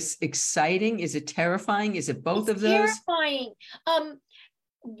 Is this exciting? Is it terrifying? Is it both of those? Terrifying.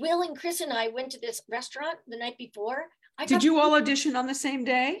 Will and Chris and I went to this restaurant the night before. Did you all audition on the same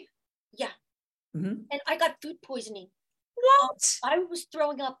day? Yeah. Mm-hmm. And I got food poisoning. What? I was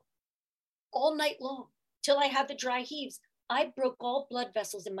throwing up all night long till I had the dry heaves. I broke all blood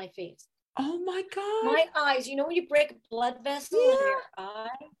vessels in my face. Oh my God. My eyes, you know when you break a blood vessel in your eye?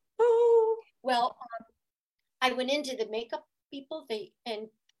 Oh. Well, I went into the makeup people, and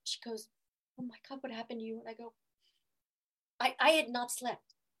she goes, oh my God, what happened to you? And I go, I had not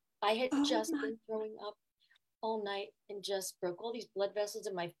slept. I had just been throwing up. all night and just broke all these blood vessels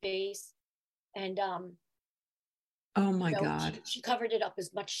in my face. And Oh my God. she covered it up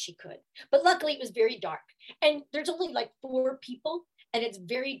as much as she could. But luckily it was very dark. And there's only like 4 people and it's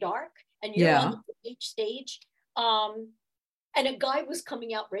very dark and you're on the stage. And a guy was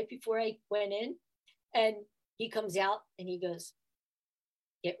coming out right before I went in, and he comes out and he goes,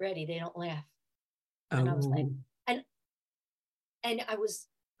 "Get ready, they don't laugh." And I was like, and I was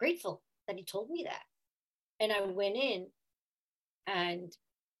grateful that he told me that. And I went in and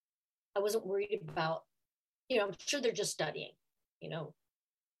I wasn't worried about, I'm sure they're just studying,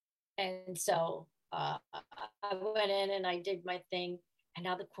 And so I went in and I did my thing. And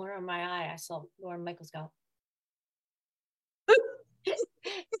out the corner of my eye, I saw Lauren Michaels go.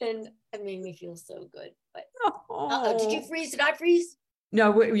 And it made me feel so good. But did you freeze? Did I freeze?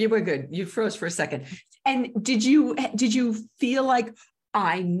 No, we're good. You froze for a second. And did you feel like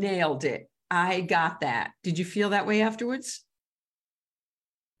I nailed it? I got that. Did you feel that way afterwards?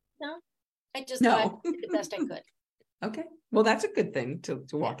 No, I just thought I did the best I could. Okay. Well, that's a good thing to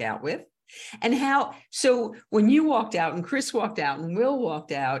walk out with. And so when you walked out and Chris walked out and Will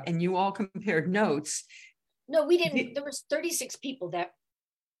walked out and you all compared notes. No, we didn't. There was 36 people there.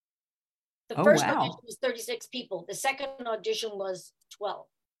 The first audition was 36 people. The second audition was 12.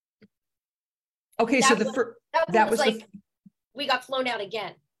 Okay, so that was like we got flown out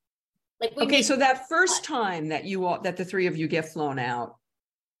again. So that first time that the 3 of you get flown out,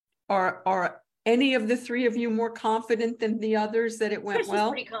 are any of the 3 of you more confident than the others that it went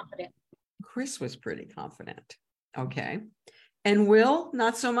well? Chris was pretty confident. Chris was pretty confident. Okay. And Will,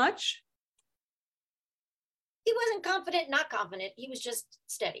 not so much? He wasn't confident, not confident. He was just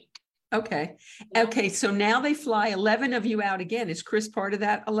steady. Okay. Okay. So now they fly 11 of you out again. Is Chris part of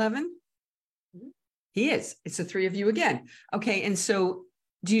that 11? Mm-hmm. He is. It's the 3 of you again. Okay. And so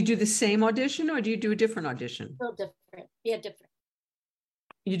do you do the same audition or do you do a different audition? A little different. Yeah, different.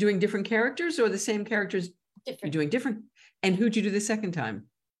 You're doing different characters or the same characters? Different. You're doing different. And who'd you do the second time?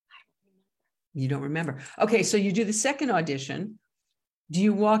 You don't remember. Okay. So you do the second audition. Do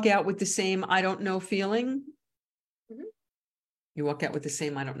you walk out with the same I don't know feeling? Mm-hmm. You walk out with the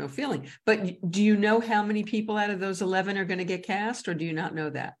same I don't know feeling. But do you know how many people out of those 11 are going to get cast, or do you not know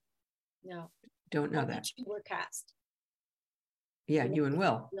that? No. Don't know that. 2 were cast. Yeah, you and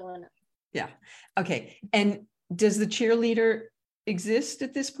Will. No. Yeah. Okay. And does the cheerleader exist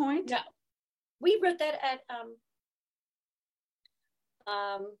at this point? No. We wrote that at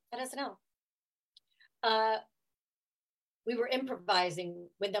SNL. We were improvising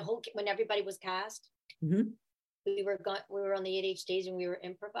when everybody was cast. Mm-hmm. We were on the 8H stage and we were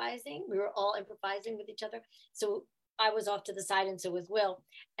improvising. We were all improvising with each other. So I was off to the side and so was Will.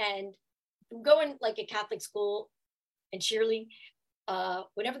 And going like a Catholic school and cheerleading,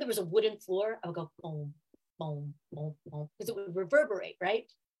 whenever there was a wooden floor, I would go boom, boom, boom, boom, because it would reverberate,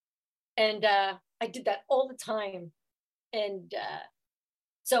 right? And I did that all the time. And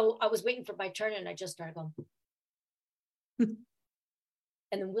so I was waiting for my turn and I just started going. And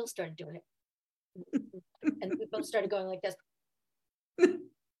then Will started doing it. And we both started going like this,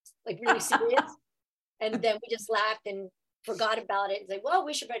 like really serious. And then we just laughed and forgot about it. It's like, well,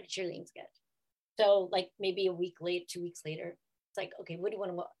 we should write a cheerleading sketch. So like maybe 2 weeks later, it's like, okay, what do you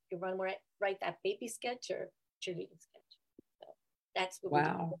want to write that baby sketch or cheerleading sketch? So that's what we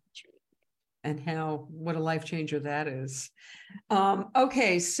do. And what a life changer that is.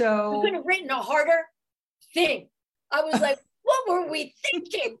 Okay, so we could have written a harder thing. I was like, what were we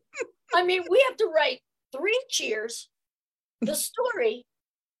thinking? I mean, we have to write 3 cheers, the story,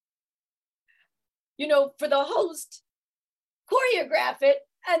 for the host, choreograph it,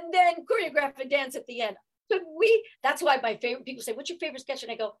 and then choreograph a dance at the end. That's why my favorite, people say, what's your favorite sketch?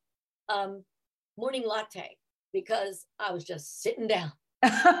 And I go, Morning Latte, because I was just sitting down.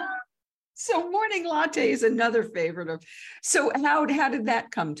 So Morning Latte is another favorite so how did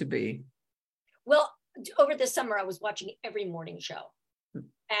that come to be? Well, over the summer, I was watching every morning show.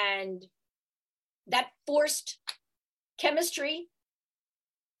 And that forced chemistry,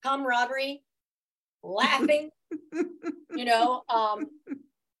 camaraderie, laughing, I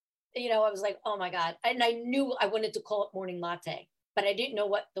was like, oh my God. And I knew I wanted to call it Morning Latte, but I didn't know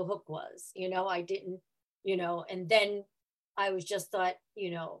what the hook was, I didn't, and then I was just thought,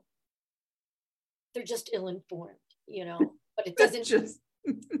 they're just ill-informed, but it doesn't,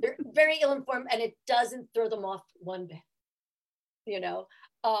 they're very ill-informed and it doesn't throw them off one bit,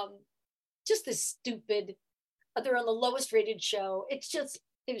 just this stupid, they're on the lowest rated show. It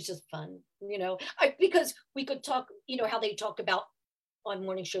was just fun, because we could talk, how they talk about on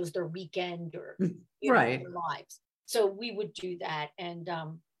morning shows, their weekend or right. Their lives. So we would do that. And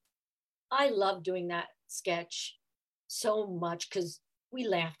I love doing that sketch so much because we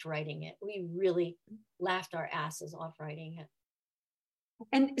laughed writing it. We really laughed our asses off writing it.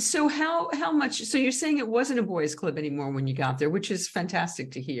 And so how much, so you're saying it wasn't a boys club anymore when you got there, which is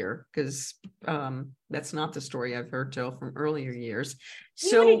fantastic to hear, because that's not the story I've heard tell from earlier years.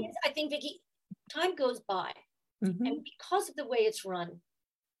 You know what So it is? I think, Vicki, time goes by, Mhm. and because of the way it's run,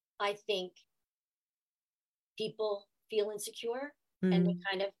 I think people feel insecure and they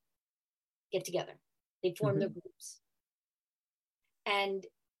kind of get together. They form their groups. And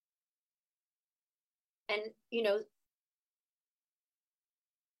you know,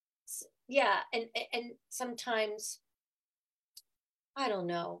 yeah, and sometimes I don't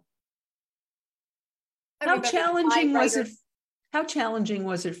know. How challenging was it? How challenging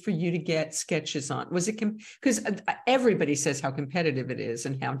was it for you to get sketches on? Was it because everybody says how competitive it is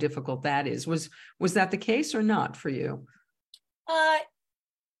and how difficult that is. Was that the case or not for you?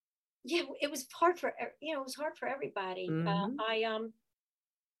 Yeah, it was hard for it was hard for everybody.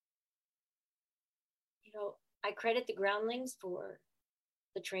 I credit the groundlings for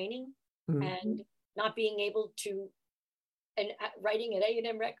the training and not being able to, and writing at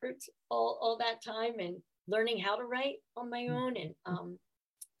A&M Records all that time and learning how to write on my own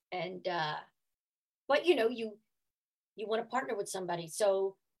but you want to partner with somebody.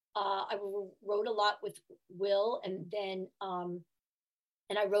 So I wrote a lot with Will, and then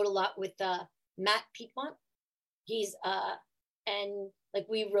and I wrote a lot with Matt Piedmont. He's and like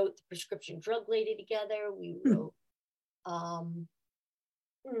we wrote The Prescription Drug Lady together. We wrote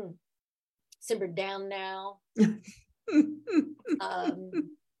Simmer Down Now.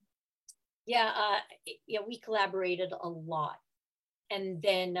 We collaborated a lot. And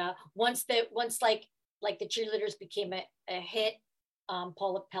then once like the cheerleaders became a hit,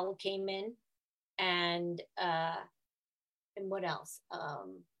 Paula Pell came in, and what else?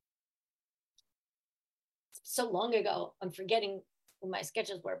 So long ago, I'm forgetting who my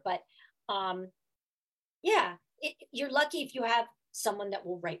sketches were, but you're lucky if you have someone that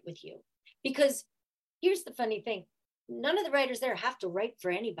will write with you, because here's the funny thing: none of the writers there have to write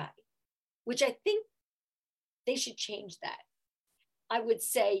for anybody, which I think they should change that. I would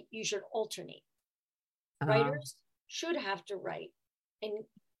say you should alternate. Writers should have to write, and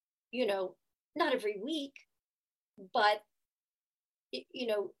not every week, but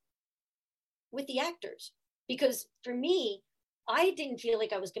with the actors. Because for me, I didn't feel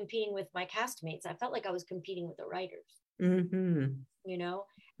like I was competing with my castmates. I felt like I was competing with the writers. And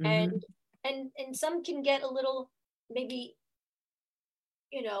some can get a little maybe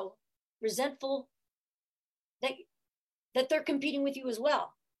resentful that they're competing with you as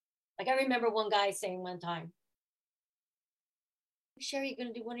well. Like I remember one guy saying one time, "Cheri, you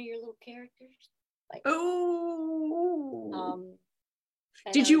gonna do one of your little characters?" Like,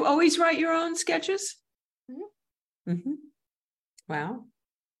 did you always write your own sketches? Wow.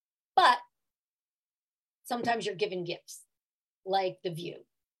 But sometimes you're given gifts, like The View.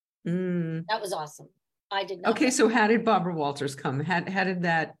 That was awesome. I did not. Okay, so how did Barbara Walters come? How did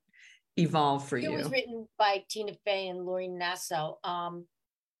that evolve for you? It was written by Tina Fey and Laurie Nassau.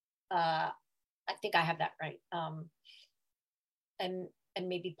 I think I have that right. And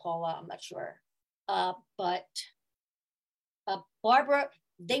maybe Paula, I'm not sure. But Barbara,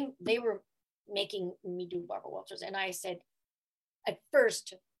 they were making me do Barbara Walters, and I said, at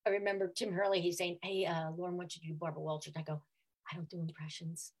first, I remember Tim Hurley. He's saying, "Hey, Lauren wants you to do Barbara Walters." I go, "I don't do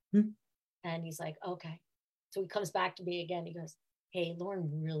impressions," and he's like, "Okay." So he comes back to me again. He goes, "Hey,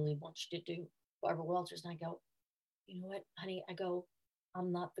 Lauren really wants you to do Barbara Walters," and I go, "You know what, honey?" I go,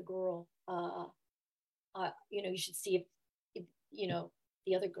 "I'm not the girl. You should see if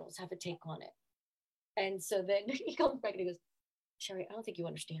the other girls have a take on it." And so then he comes back and he goes, "Cheri, I don't think you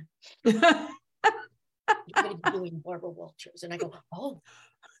understand. You're going to be doing Barbara Walters." And I go, oh,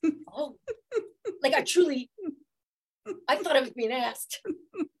 like I thought I was being asked.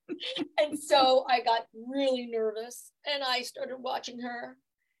 And so I got really nervous, and I started watching her.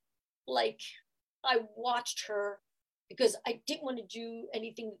 Like I watched her because I didn't want to do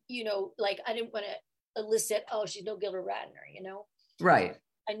anything, like I didn't want to elicit, "Oh, she's no Gilda Radner," Right.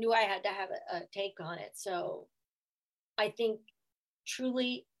 I knew I had to have a take on it. So I think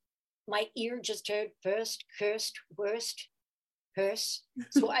truly my ear just heard first, cursed, worst, curse.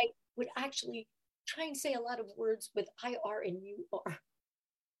 So I would actually try and say a lot of words with IR and UR.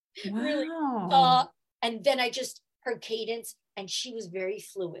 Wow. Really. And then I just, her cadence, and she was very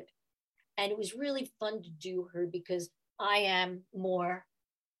fluid. And it was really fun to do her because I am more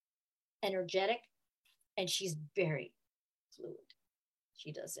energetic and she's very fluid.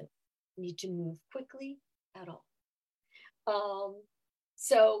 She doesn't need to move quickly at all.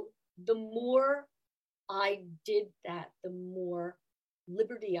 So the more I did that, the more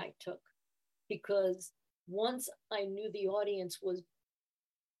liberty I took, because once I knew the audience was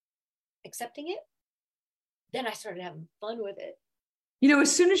accepting it, then I started having fun with it. You know,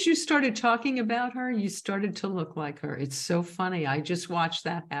 as soon as you started talking about her, you started to look like her. It's so funny. I just watched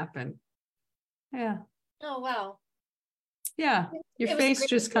that happen. Yeah. Oh, wow. Yeah. Your face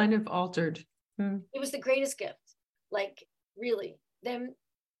just gift. kind of altered. It was the greatest gift. Like, really, them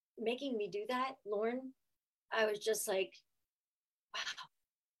making me do that, Lauren, I was just like, wow.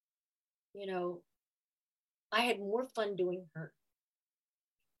 You know, I had more fun doing her.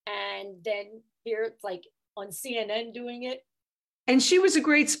 And then here it's like on CNN doing it. And she was a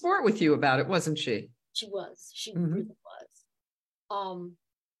great sport with you about it, wasn't she? She was. She really was.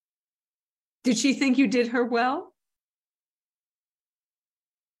 Did she think you did her well?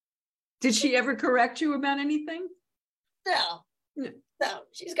 Did she ever correct you about anything? No.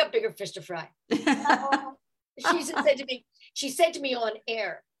 She's got bigger fish to fry. She said to me on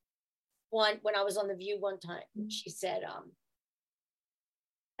air when I was on The View one time, she said,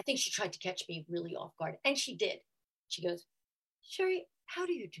 I think she tried to catch me really off guard. And she did. She goes, Cheri, how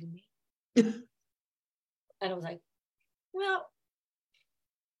do you do me? And I was like, well,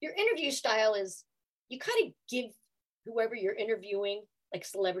 your interview style is you kind of give whoever you're interviewing, like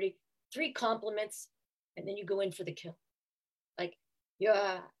celebrity, 3 compliments, and then you go in for the kill. Like, you're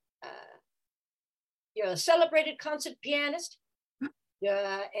a celebrated concert pianist,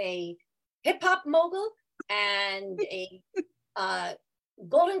 you're a hip-hop mogul, and a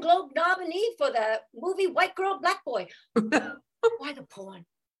Golden Globe nominee for the movie White Girl, Black Boy. Why the porn?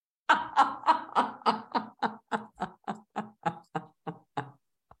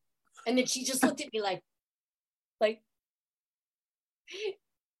 And then she just looked at me like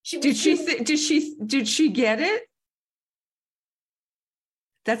did she get it?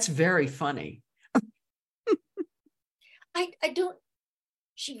 That's very funny. I don't,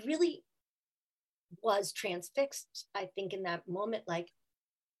 she really was transfixed, I think, in that moment, like,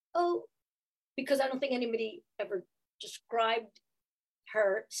 oh, because I don't think anybody ever described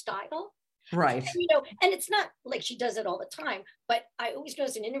her style. Right. And, you know, and it's not like she does it all the time, but I always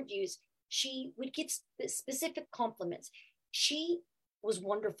notice in interviews, she would give specific compliments. She was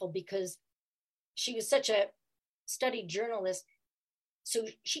wonderful because she was such a studied journalist. So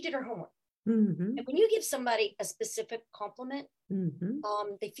she did her homework. Mm-hmm. And when you give somebody a specific compliment, mm-hmm.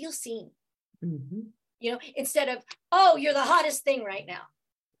 They feel seen. Mm-hmm. You know, instead of, oh, you're the hottest thing right now.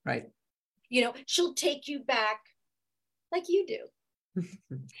 Right. You know, she'll take you back like you do.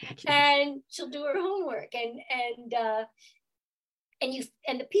 And she'll do her homework, and the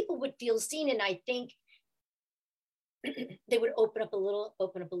people would feel seen, and I think they would open up a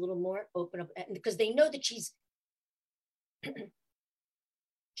little more, because they know that she's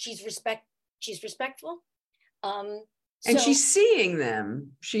respectful. And she's seeing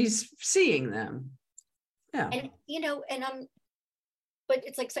them. Yeah. And, you know, but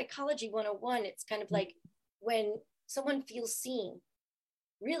it's like psychology 101. It's kind of like when someone feels seen,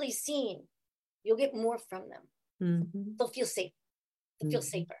 really seen, you'll get more from them. Mm-hmm. They'll feel safe. They'll feel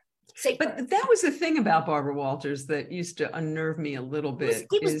safer. But that was the thing about Barbara Walters that used to unnerve me a little bit.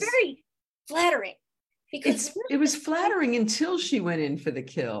 It was very flattering. Because it was flattering until she went in for the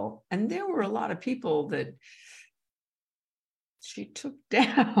kill. And there were a lot of people that she took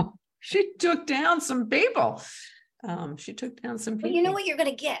down. She took down some people. But you know what you're going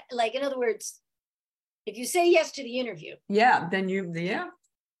to get? Like, in other words, if you say yes to the interview. Yeah, then you know,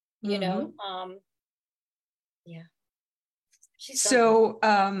 yeah. So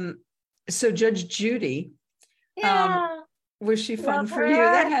Judge Judy, was she fun for you?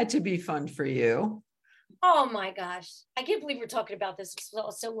 That had to be fun for you. Oh my gosh. I can't believe we're talking about this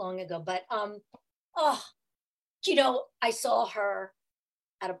so long ago, but, you know, I saw her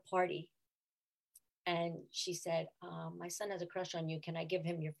at a party and she said, my son has a crush on you. Can I give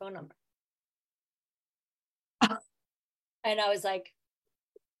him your phone number? And I was like,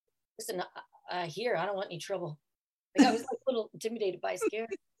 listen, here, I don't want any trouble. Like, I was like a little intimidated by scare.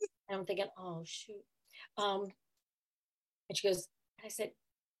 And I'm thinking, oh, shoot. And she goes, and I said,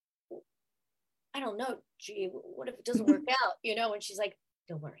 I don't know, gee, what if it doesn't work out, you know? And she's like,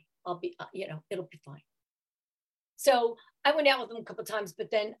 don't worry, I'll be, you know, it'll be fine. So I went out with him a couple of times,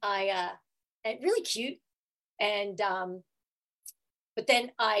 but then and really cute. And, but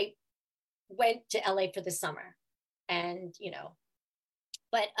then I went to LA for the summer and, you know,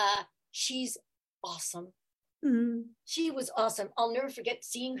 but she's awesome. Mm-hmm. She was awesome. I'll never forget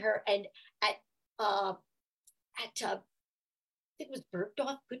seeing her and at I think it was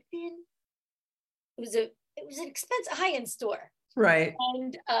Bergdorf Goodman. It was an expensive high-end store. Right.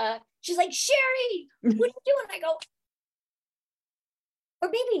 And She's like, Cheri, what are you doing? I go, or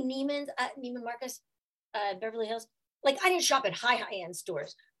maybe Neiman Marcus, Beverly Hills. Like, I didn't shop at high-end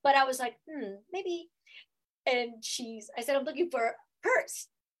stores, but I was like, maybe. And I said, I'm looking for a purse.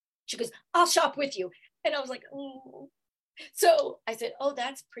 She goes, I'll shop with you. And I was like, ooh. So I said, oh,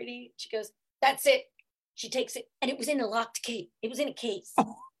 that's pretty. She goes, that's it. She takes it, and it was in a locked case. It was in a case.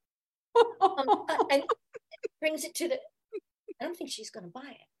 And brings it to I don't think she's going to buy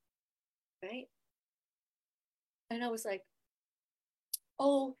it. Right. And I was like,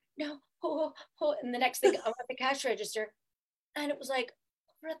 oh, no. Oh. And the next thing, I'm at the cash register, and it was like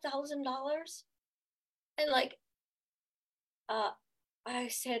over $1,000. And like, I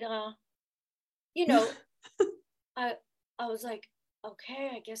said, you know, I was like, okay,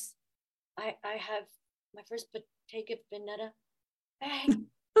 I guess I have my first Bottega Veneta bag.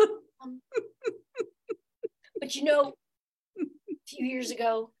 But you know, a few years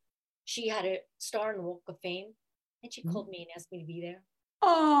ago, she had a star in the Walk of Fame, and she called me and asked me to be there.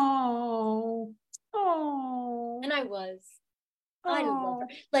 Oh. And I was. I love her.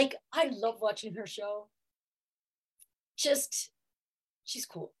 Like, I love watching her show. She's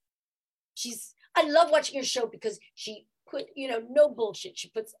cool. I love watching her show because she put, no bullshit. She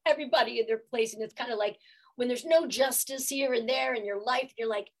puts everybody in their place. And it's kind of like when there's no justice here and there in your life, you're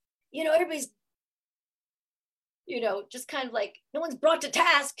like, everybody's, just kind of like no one's brought to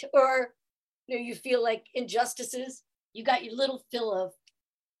task, or, you feel like injustices. You got your little fill of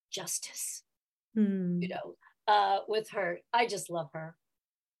justice, with her. I just love her.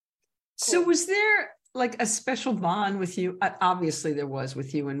 Cool. So was there like a special bond with you? Obviously there was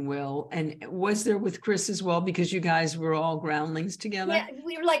with you and Will, and was there with Chris as well, because you guys were all groundlings together? Yeah,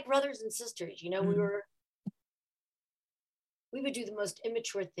 we were like brothers and sisters, we would do the most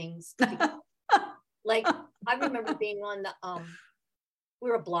immature things. Like, I remember being on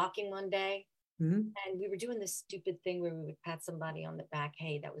we were blocking one day, and we were doing this stupid thing where we would pat somebody on the back.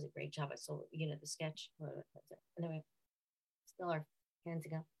 Hey, that was a great job. I saw, the sketch. Anyway, still our hands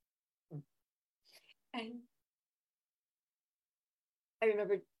ago. And I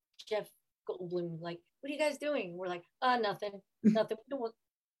remember Jeff Goldblum, like, what are you guys doing? We're like, nothing. We don't want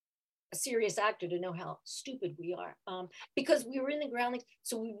a serious actor to know how stupid we are. Because we were in the groundlings,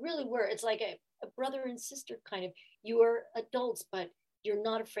 so we really were. It's like a brother and sister kind of. You are adults, but you're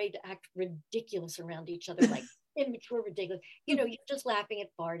not afraid to act ridiculous around each other, like immature, ridiculous. You're just laughing at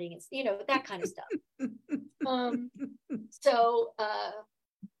farting and that kind of stuff.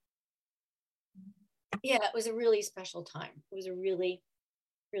 Yeah, it was a really special time. It was a really,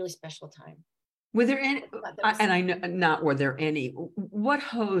 really special time. Were there any, and I know not were there any, what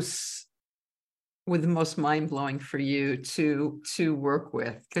hosts were the most mind-blowing for you to work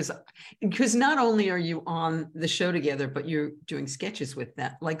with? Because not only are you on the show together, but you're doing sketches with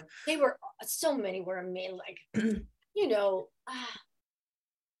them. Like, they were, so many were amazing. Like,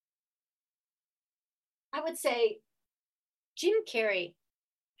 I would say Jim Carrey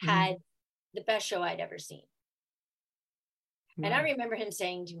had the best show I'd ever seen. Wow. And I remember him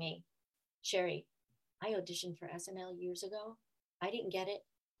saying to me, Cheri, I auditioned for SNL years ago. I didn't get it.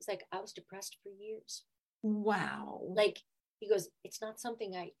 It's like, I was depressed for years. Wow. Like, he goes, it's not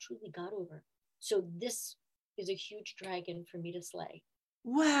something I truly got over. So this is a huge dragon for me to slay.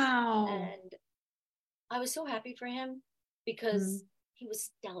 Wow. And I was so happy for him because he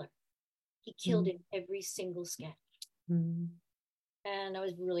was stellar. He killed in every single sketch. And I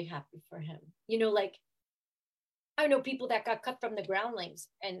was really happy for him. Like, I know people that got cut from the groundlings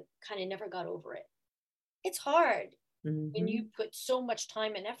and kind of never got over it. It's hard when you put so much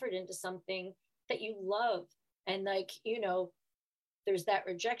time and effort into something that you love, and like, there's that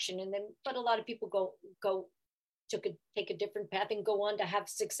rejection, and then, but a lot of people take a different path and go on to have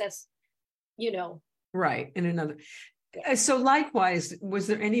success, Right. In another. Yeah. So likewise, was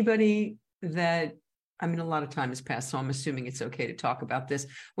there anybody that, I mean, a lot of time has passed, so I'm assuming it's okay to talk about this.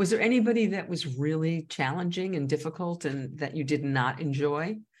 Was there anybody that was really challenging and difficult and that you did not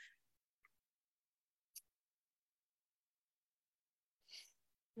enjoy?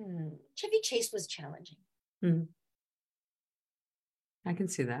 Chevy Chase was challenging. I can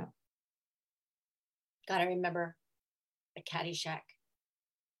see that. God, I remember a Caddyshack.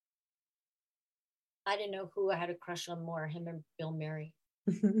 I didn't know who I had a crush on more, him or Bill Murray.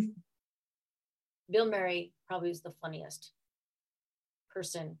 Bill Murray probably was the funniest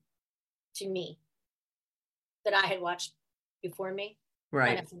person to me that I had watched before me.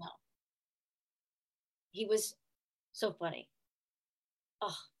 Right. On SNL. He was so funny. Oh,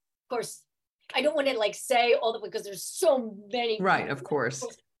 of course, I don't want to like say all the way because there's so many. Right, of course.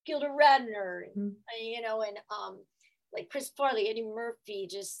 Gilda Radner, and like Chris Farley, Eddie Murphy,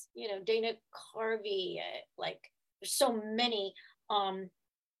 just, Dana Carvey, like there's so many. I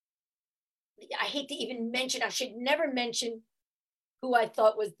hate to even mention, I should never mention who I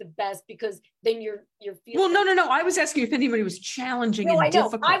thought was the best, because then you're feeling. Well, no. I was asking if anybody was challenging No, and I know.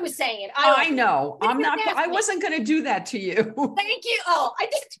 difficult. I was saying it. I know. You I'm didn't not. ask I me. wasn't going to do that to you. Thank you. Oh, I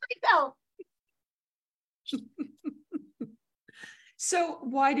did it to myself. So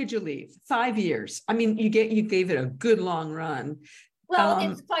why did you leave? 5 years. I mean, you gave it a good long run. Well,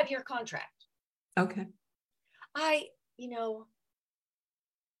 it's a 5-year contract. Okay. I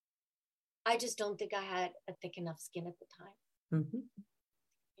just don't think I had a thick enough skin at the time. Mm-hmm.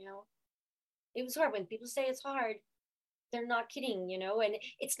 It was hard. When people say it's hard, they're not kidding, and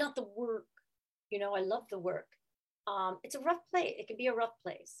it's not the work. I love the work. It's a rough place. It can be a rough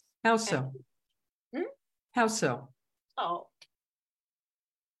place. How so? How so? Oh,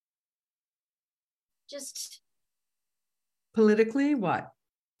 just politically, what?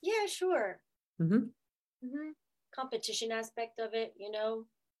 Yeah, sure. Mm-hmm. Competition aspect of it,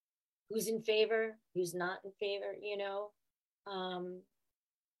 who's in favor, who's not in favor,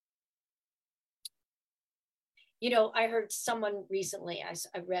 I heard someone recently, I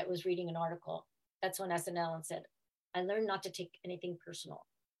was reading an article that's on SNL, and said, I learned not to take anything personal.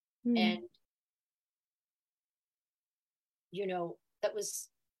 And, that was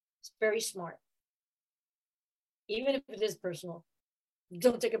very smart. Even if it is personal,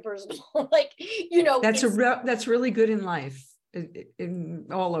 don't take it personal. Like, that's really good in life, in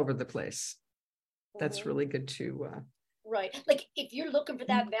all over the place. That's really good to. Right. Like, if you're looking for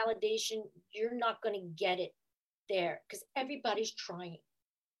that validation, you're not going to get it there, because everybody's trying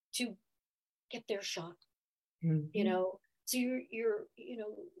to get their shot. So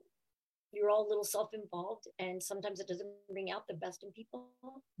you're all a little self-involved, and sometimes it doesn't bring out the best in people.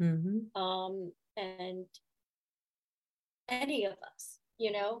 And any of us,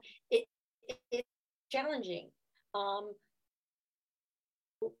 it's challenging.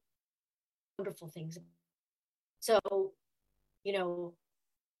 Wonderful things. So,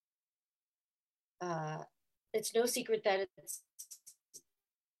 it's no secret that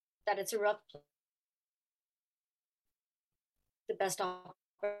it's a rough place. The best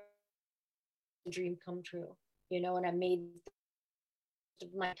dream come true, and I made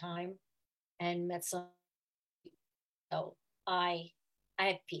my time and met some. So I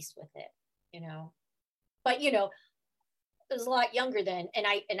have peace with it, But I was a lot younger then, and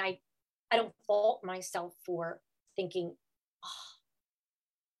I don't fault myself for thinking,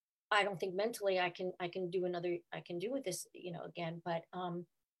 I don't think mentally I can do with this, again. But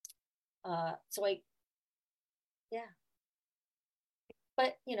yeah.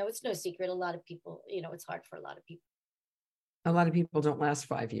 But it's no secret. A lot of people, it's hard for a lot of people. A lot of people don't last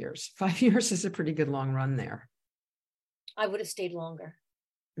 5 years. 5 years is a pretty good long run there. I would have stayed longer.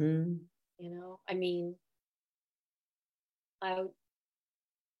 I mean, I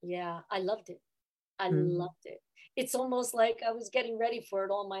loved it. I loved it. It's almost like I was getting ready for it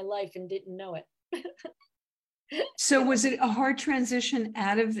all my life and didn't know it. So was it a hard transition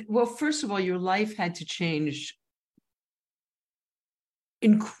out of, well, first of all, your life had to change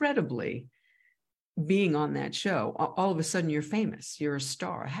incredibly being on that show. All of a sudden you're famous, you're a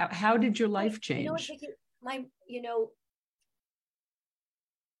star. How did your life change?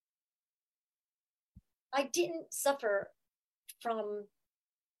 I didn't suffer from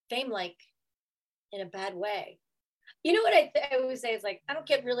fame like in a bad way. You know what I always say is, like, I don't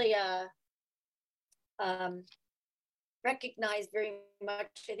get really recognized very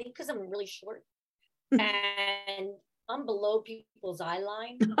much, I think, because I'm really short and I'm below people's eye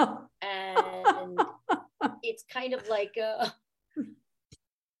line. And it's kind of like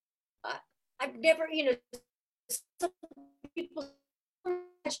I've never, some people,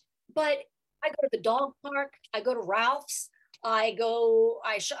 but I go to the dog park, I go to Ralph's, I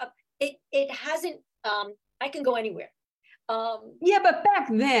shop. It hasn't, I can go anywhere. Yeah, but back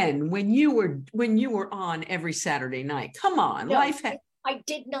then, when you were on every Saturday night, come on, no, life had. I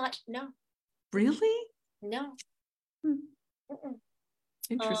did not know. Really? No.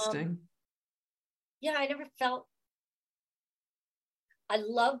 Interesting. Yeah, I never felt. I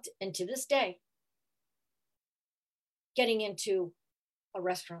loved, and to this day, getting into a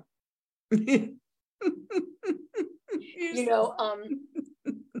restaurant.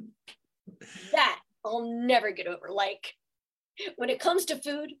 That I'll never get over. Like, when it comes to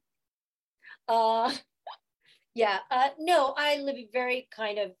food, no, I live a very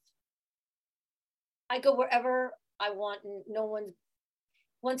kind of, I go wherever I want, and no one's,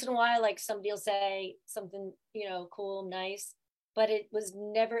 once in a while, like, somebody will say something, cool, nice, but it was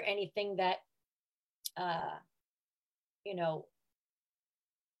never anything that you know,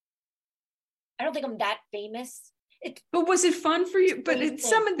 I don't think I'm that famous. But was it fun for you? But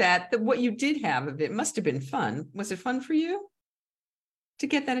some Thing. of that, what you did have of it must have been fun. Was it fun for you to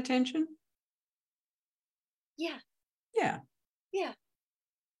get that attention? Yeah, Yeah. yeah,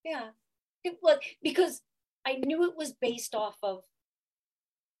 yeah. It was because I knew it was based off of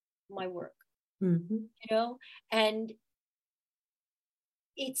my work, Mm-hmm. you know, and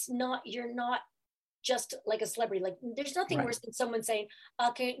it's not, you're not just like a celebrity. Like there's nothing Right. worse than someone saying,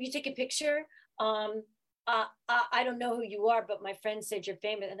 can you take a picture? I don't know who you are, but my friend said you're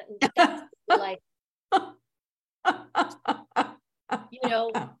famous. And that's like, you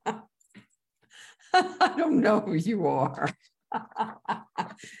know, I don't know who you are.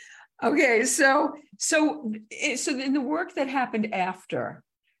 Okay, so then the work that happened after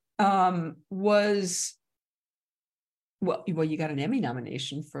was well, you got an Emmy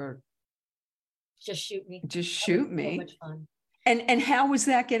nomination for Just Shoot Me. Just That Shoot was so Me. much fun. And how was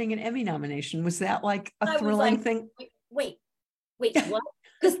that getting an Emmy nomination? Was that like a I was thrilling like, thing? wait, what?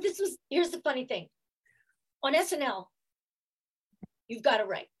 Because here's the funny thing. On SNL, you've got to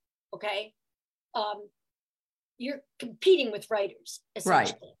write, okay? You're competing with writers,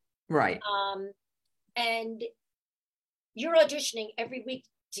 essentially. Right. And you're auditioning every week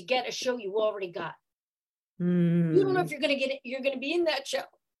to get a show you already got. You don't know if you're going to get it, you're going to be in that show.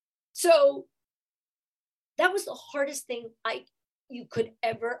 So that was the hardest thing you could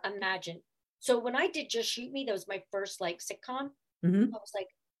ever imagine. So when I did Just Shoot Me, that was my first like sitcom. Mm-hmm. I was like,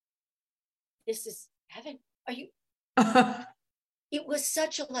 this is heaven. Are you? It was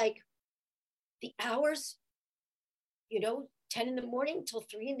such a like the hours, 10 in the morning till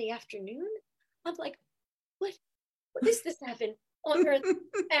 3 in the afternoon. I'm like, what is this heaven on earth?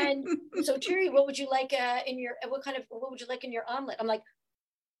 And so Cheri, what would you like what would you like in your omelet? I'm like,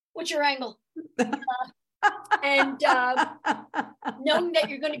 what's your angle? And knowing that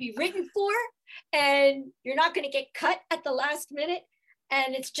you're going to be written for and you're not going to get cut at the last minute.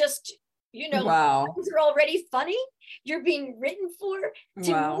 And it's just, wow. Things are already funny. You're being written for.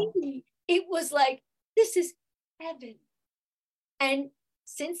 To me, it was like, this is heaven. And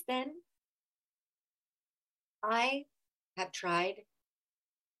since then, I have tried.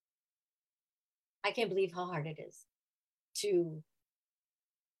 I can't believe how hard it is to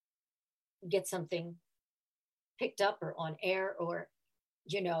get something picked up or on air or,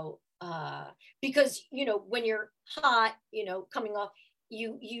 because, when you're hot, coming off,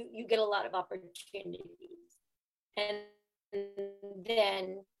 you get a lot of opportunities. And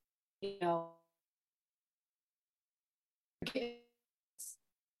then, you're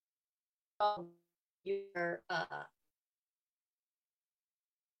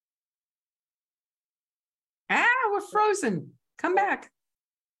we're frozen. Come back.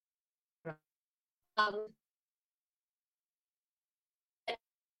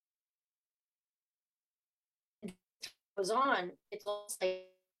 Goes on, it's almost like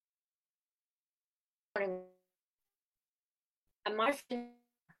and my friend.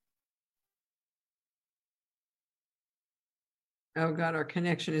 Oh God, our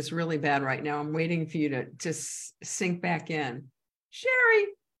connection is really bad right now. I'm waiting for you to just sink back in. Cheri.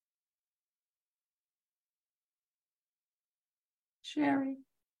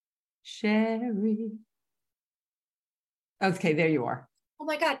 Okay, there you are. Oh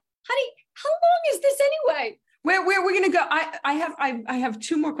my God, honey, how long is this anyway? Where we're gonna go? I have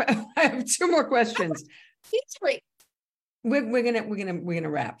two more. I have two more questions. Easily. We're gonna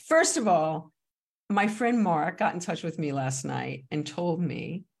wrap. First of all, my friend Mark got in touch with me last night and told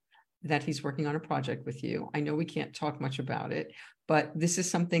me that he's working on a project with you. I know we can't talk much about it, but this is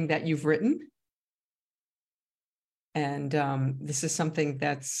something that you've written. And this is something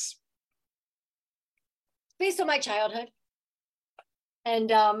that's based on my childhood. And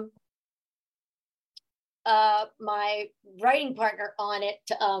my writing partner on it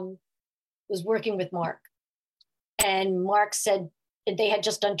was working with Mark. And Mark said they had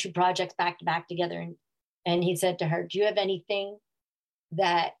just done 2 projects back to back together. And he said to her, do you have anything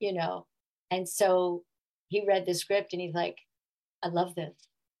that, and so he read the script and he's like, I love this.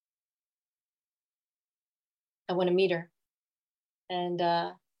 I want to meet her. And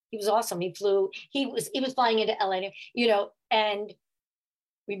he was awesome. He was flying into LA, and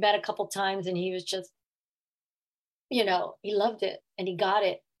we met a couple times and he was just, he loved it and he got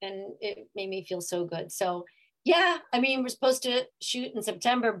it. And it made me feel so good. So yeah, I mean, we're supposed to shoot in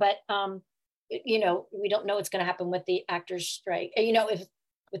September, but we don't know what's going to happen with the actors strike, if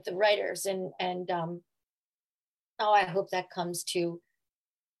with the writers and I hope they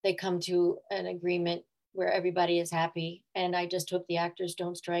come to an agreement where everybody is happy. And I just hope the actors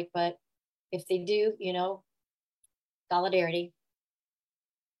don't strike, but if they do, Solidarity.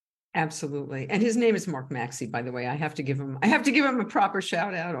 Absolutely. And his name is Mark Maxey, by the way. I have to give him a proper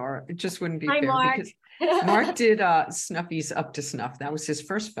shout out, or it just wouldn't be Hi, fair Mark. because Mark did Snuffy's Up to Snuff. That was his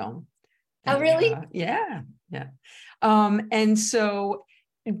first film. Oh, really? Yeah. And so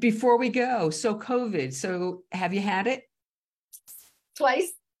before we go, so COVID, so have you had it?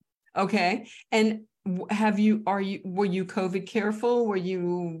 Twice. Okay. And were you COVID careful? Were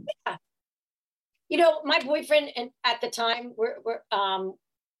you? Yeah. You know, my boyfriend and at the time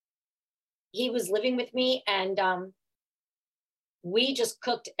he was living with me, and we just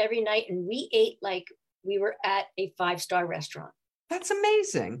cooked every night, and we ate like we were at a 5-star restaurant. That's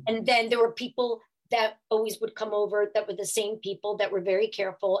amazing. And then there were people that always would come over that were the same people that were very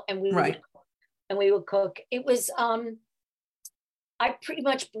careful, and we would cook. It was I pretty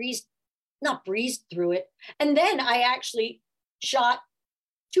much not breezed through it. And then I actually shot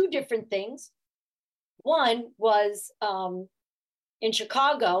 2 different things. One was in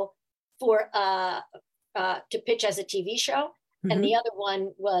Chicago for to pitch as a TV show, and the other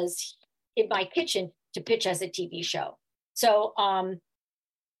one was in my kitchen to pitch as a TV show. So and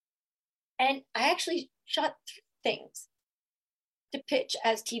I actually shot 3 things to pitch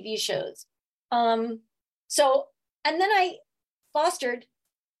as TV shows. So, and then I fostered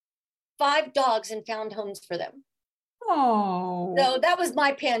 5 dogs and found homes for them. Oh. So that was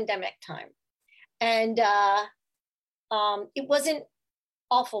my pandemic time. And it wasn't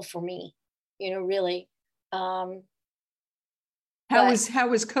awful for me, you know, really. How was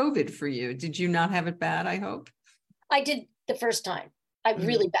COVID for you? Did you not have it bad, I hope? I did the first time.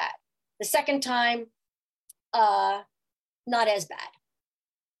 Really bad. The second time, not as bad.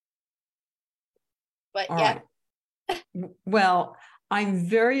 But All yeah. Right. Well, I'm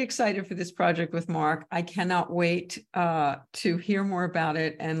very excited for this project with Mark. I cannot wait to hear more about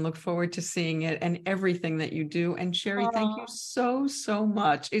it and look forward to seeing it and everything that you do. And Cheri, thank you so, so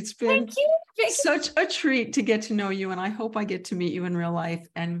much. It's been such a treat to get to know you, and I hope I get to meet you in real life.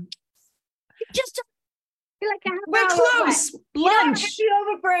 And just like we're close. Lunch. You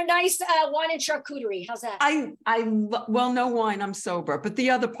over for a nice wine and charcuterie. How's that? Well, no wine. I'm sober, but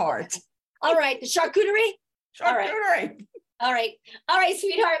the other part. All right, the charcuterie. Charcuterie. All right,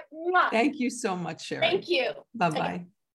 sweetheart. Thank you so much, Cheri. Thank you. Bye-bye. Okay.